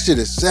 grind. that shit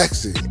is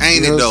sexy. Ain't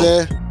you know it what though?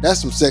 I'm saying?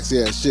 That's some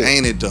sexy ass shit.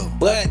 Ain't it though?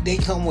 But they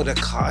come with a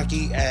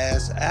cocky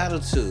ass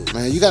attitude.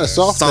 Man, you gotta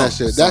soften that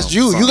shit. That's some-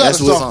 you. some. You gotta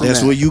That's what. soften That's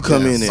that. where you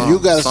come in. You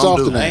gotta Some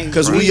soften do. that.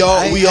 Because we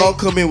all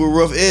come in with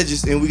rough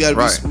edges, and we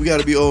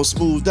gotta be all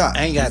smoothed out.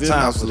 I ain't got You feel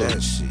me? time for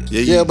that shit.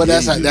 Yeah, but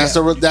that's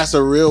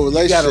a real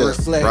You gotta relationship.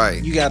 reflect.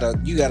 Right. You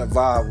gotta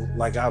vibe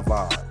like I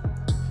vibe.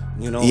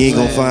 You know, You ain't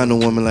what gonna I'm saying? find a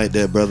woman like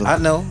that, brother. I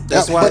know.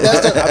 That's Yeah, why but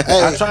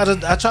that's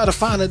I try to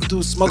find it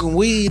through smoking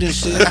weed and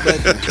shit.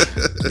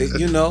 But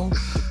you know,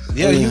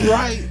 yeah, you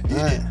right. All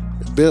right.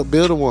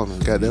 Build a woman,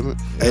 goddamn it.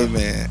 Hey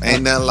man,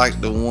 ain't nothing like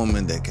the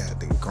woman that got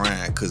the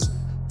grind. Cause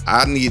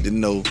I need to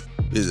know.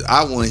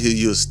 I want to hear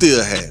you're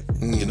still happy.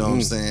 You know what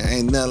I'm saying?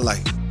 Ain't nothing like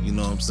it. You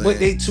know what I'm saying? But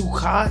they too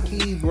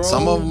cocky, bro.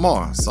 Some of them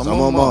are. Some of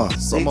them are.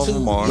 Some of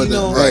them are.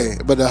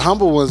 But but the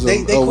humble ones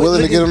They are quit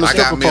willing to get looking- them the I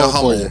got stripper me a pole for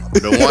humble you. one.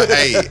 The one,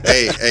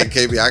 hey,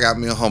 KB, I got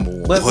me a humble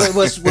one. But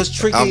what's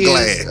tricky I'm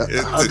is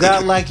glad. a guy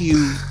like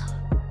you.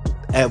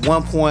 At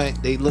one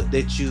point, they looked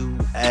at you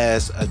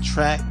as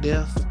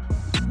attractive.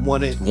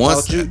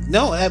 Once- You.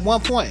 No, at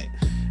one point.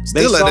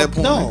 Still Based at off- that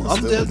point. No, I'm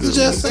Still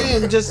just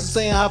good.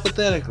 saying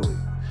hypothetically.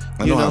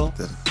 I You know know,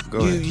 how to- Go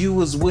ahead. you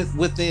was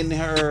within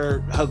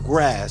her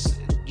grasp.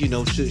 You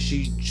know, should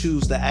she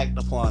choose to act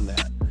upon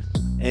that,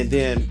 and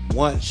then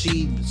once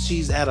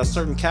she's at a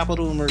certain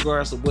capital in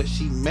regards to what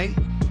she make,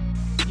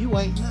 you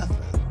ain't nothing.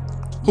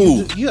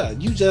 Who?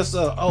 You just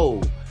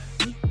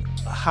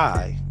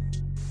high.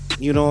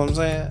 You know what I'm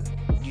saying?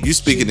 You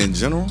speaking in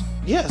general?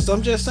 Yes,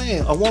 I'm just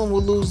saying. A woman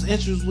will lose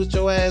interest with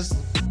your ass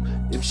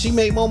if she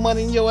make more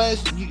money than your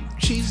ass.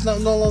 She's no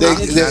longer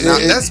They- interested. Now,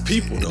 that's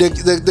people. Though.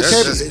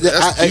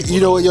 That's people,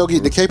 you know what, Yogi?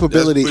 The That's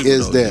capability people,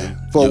 is though, there dude.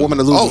 for a Yeah. woman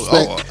to lose Oh,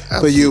 respect for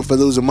absolutely. you for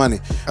losing money.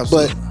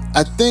 Absolutely. But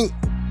I think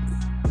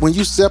when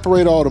you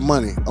separate all the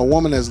money, a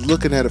woman that's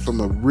looking at it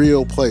from a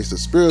real place, a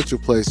spiritual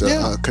place,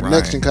 a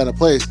connection Right. kind of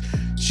place,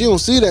 she don't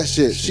see that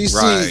shit. She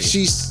Right.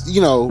 she's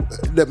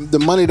the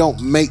money don't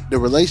make the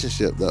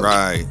relationship though.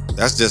 Right.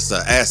 That's just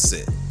an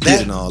asset.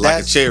 That-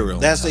 Like a cherry.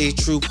 on That's top. a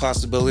true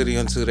possibility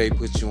until they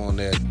put you on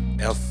that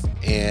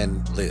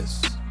FN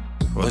list.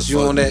 What Once the you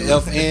fuck on that you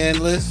doing? FN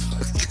list,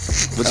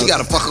 But you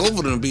gotta fuck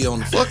over them to be on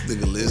the fuck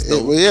nigga list. Yeah,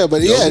 Though.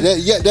 well,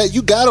 that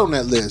you got on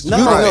that list. No,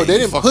 you don't know. right. They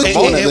didn't Fuck put you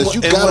on that and list.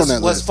 You and got what's, on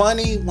that what's list.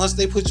 funny, once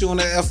they put you on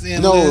that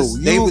FN No,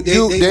 list, they would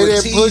didn't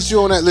tease- put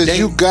you on that list. they-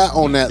 You got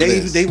on that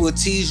list. They will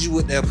tease you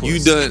with that pussy. You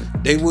done.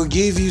 They will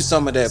give you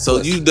some of that So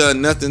pussy. you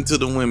done nothing to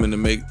the women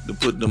to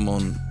put them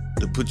on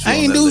to put you. I on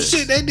ain't that do list.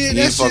 shit. They did You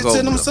that ain't fuck shit over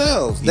to them.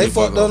 themselves. You They ain't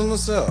fuck fucked on over.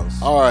 themselves.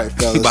 All right,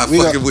 fellas. By We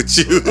fucking gon- with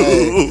you.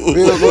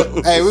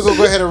 we're gonna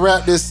go ahead and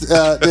wrap this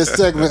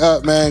segment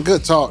up, man.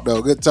 Good talk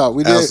though. Good talk.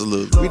 We did.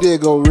 Absolutely. We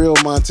did go real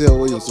Montel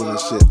Williams on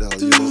this shit though.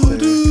 You know what I'm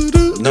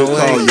saying? No call,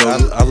 way.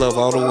 Yogi. I love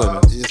all the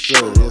women. Yes,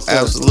 sir. Yes, sir.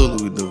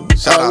 Absolutely, we do.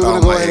 Shout All right, out we're all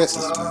gonna go my ahead and-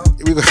 exes, man,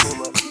 We go,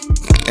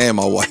 and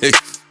my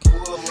wife.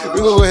 we're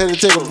gonna go ahead and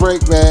take a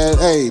break, man.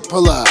 Hey,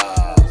 pull up.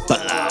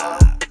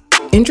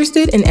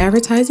 Interested in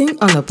advertising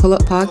on the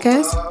Pullup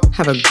Podcast?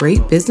 Have a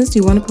great business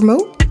you want to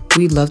promote?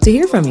 We'd love to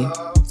hear from you.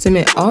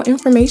 Submit all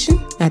information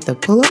at the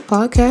Pullup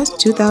Podcast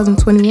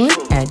 2021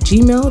 at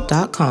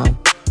gmail.com.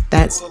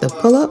 That's the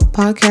Pullup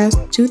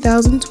Podcast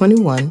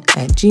 2021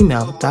 at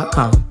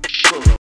gmail.com.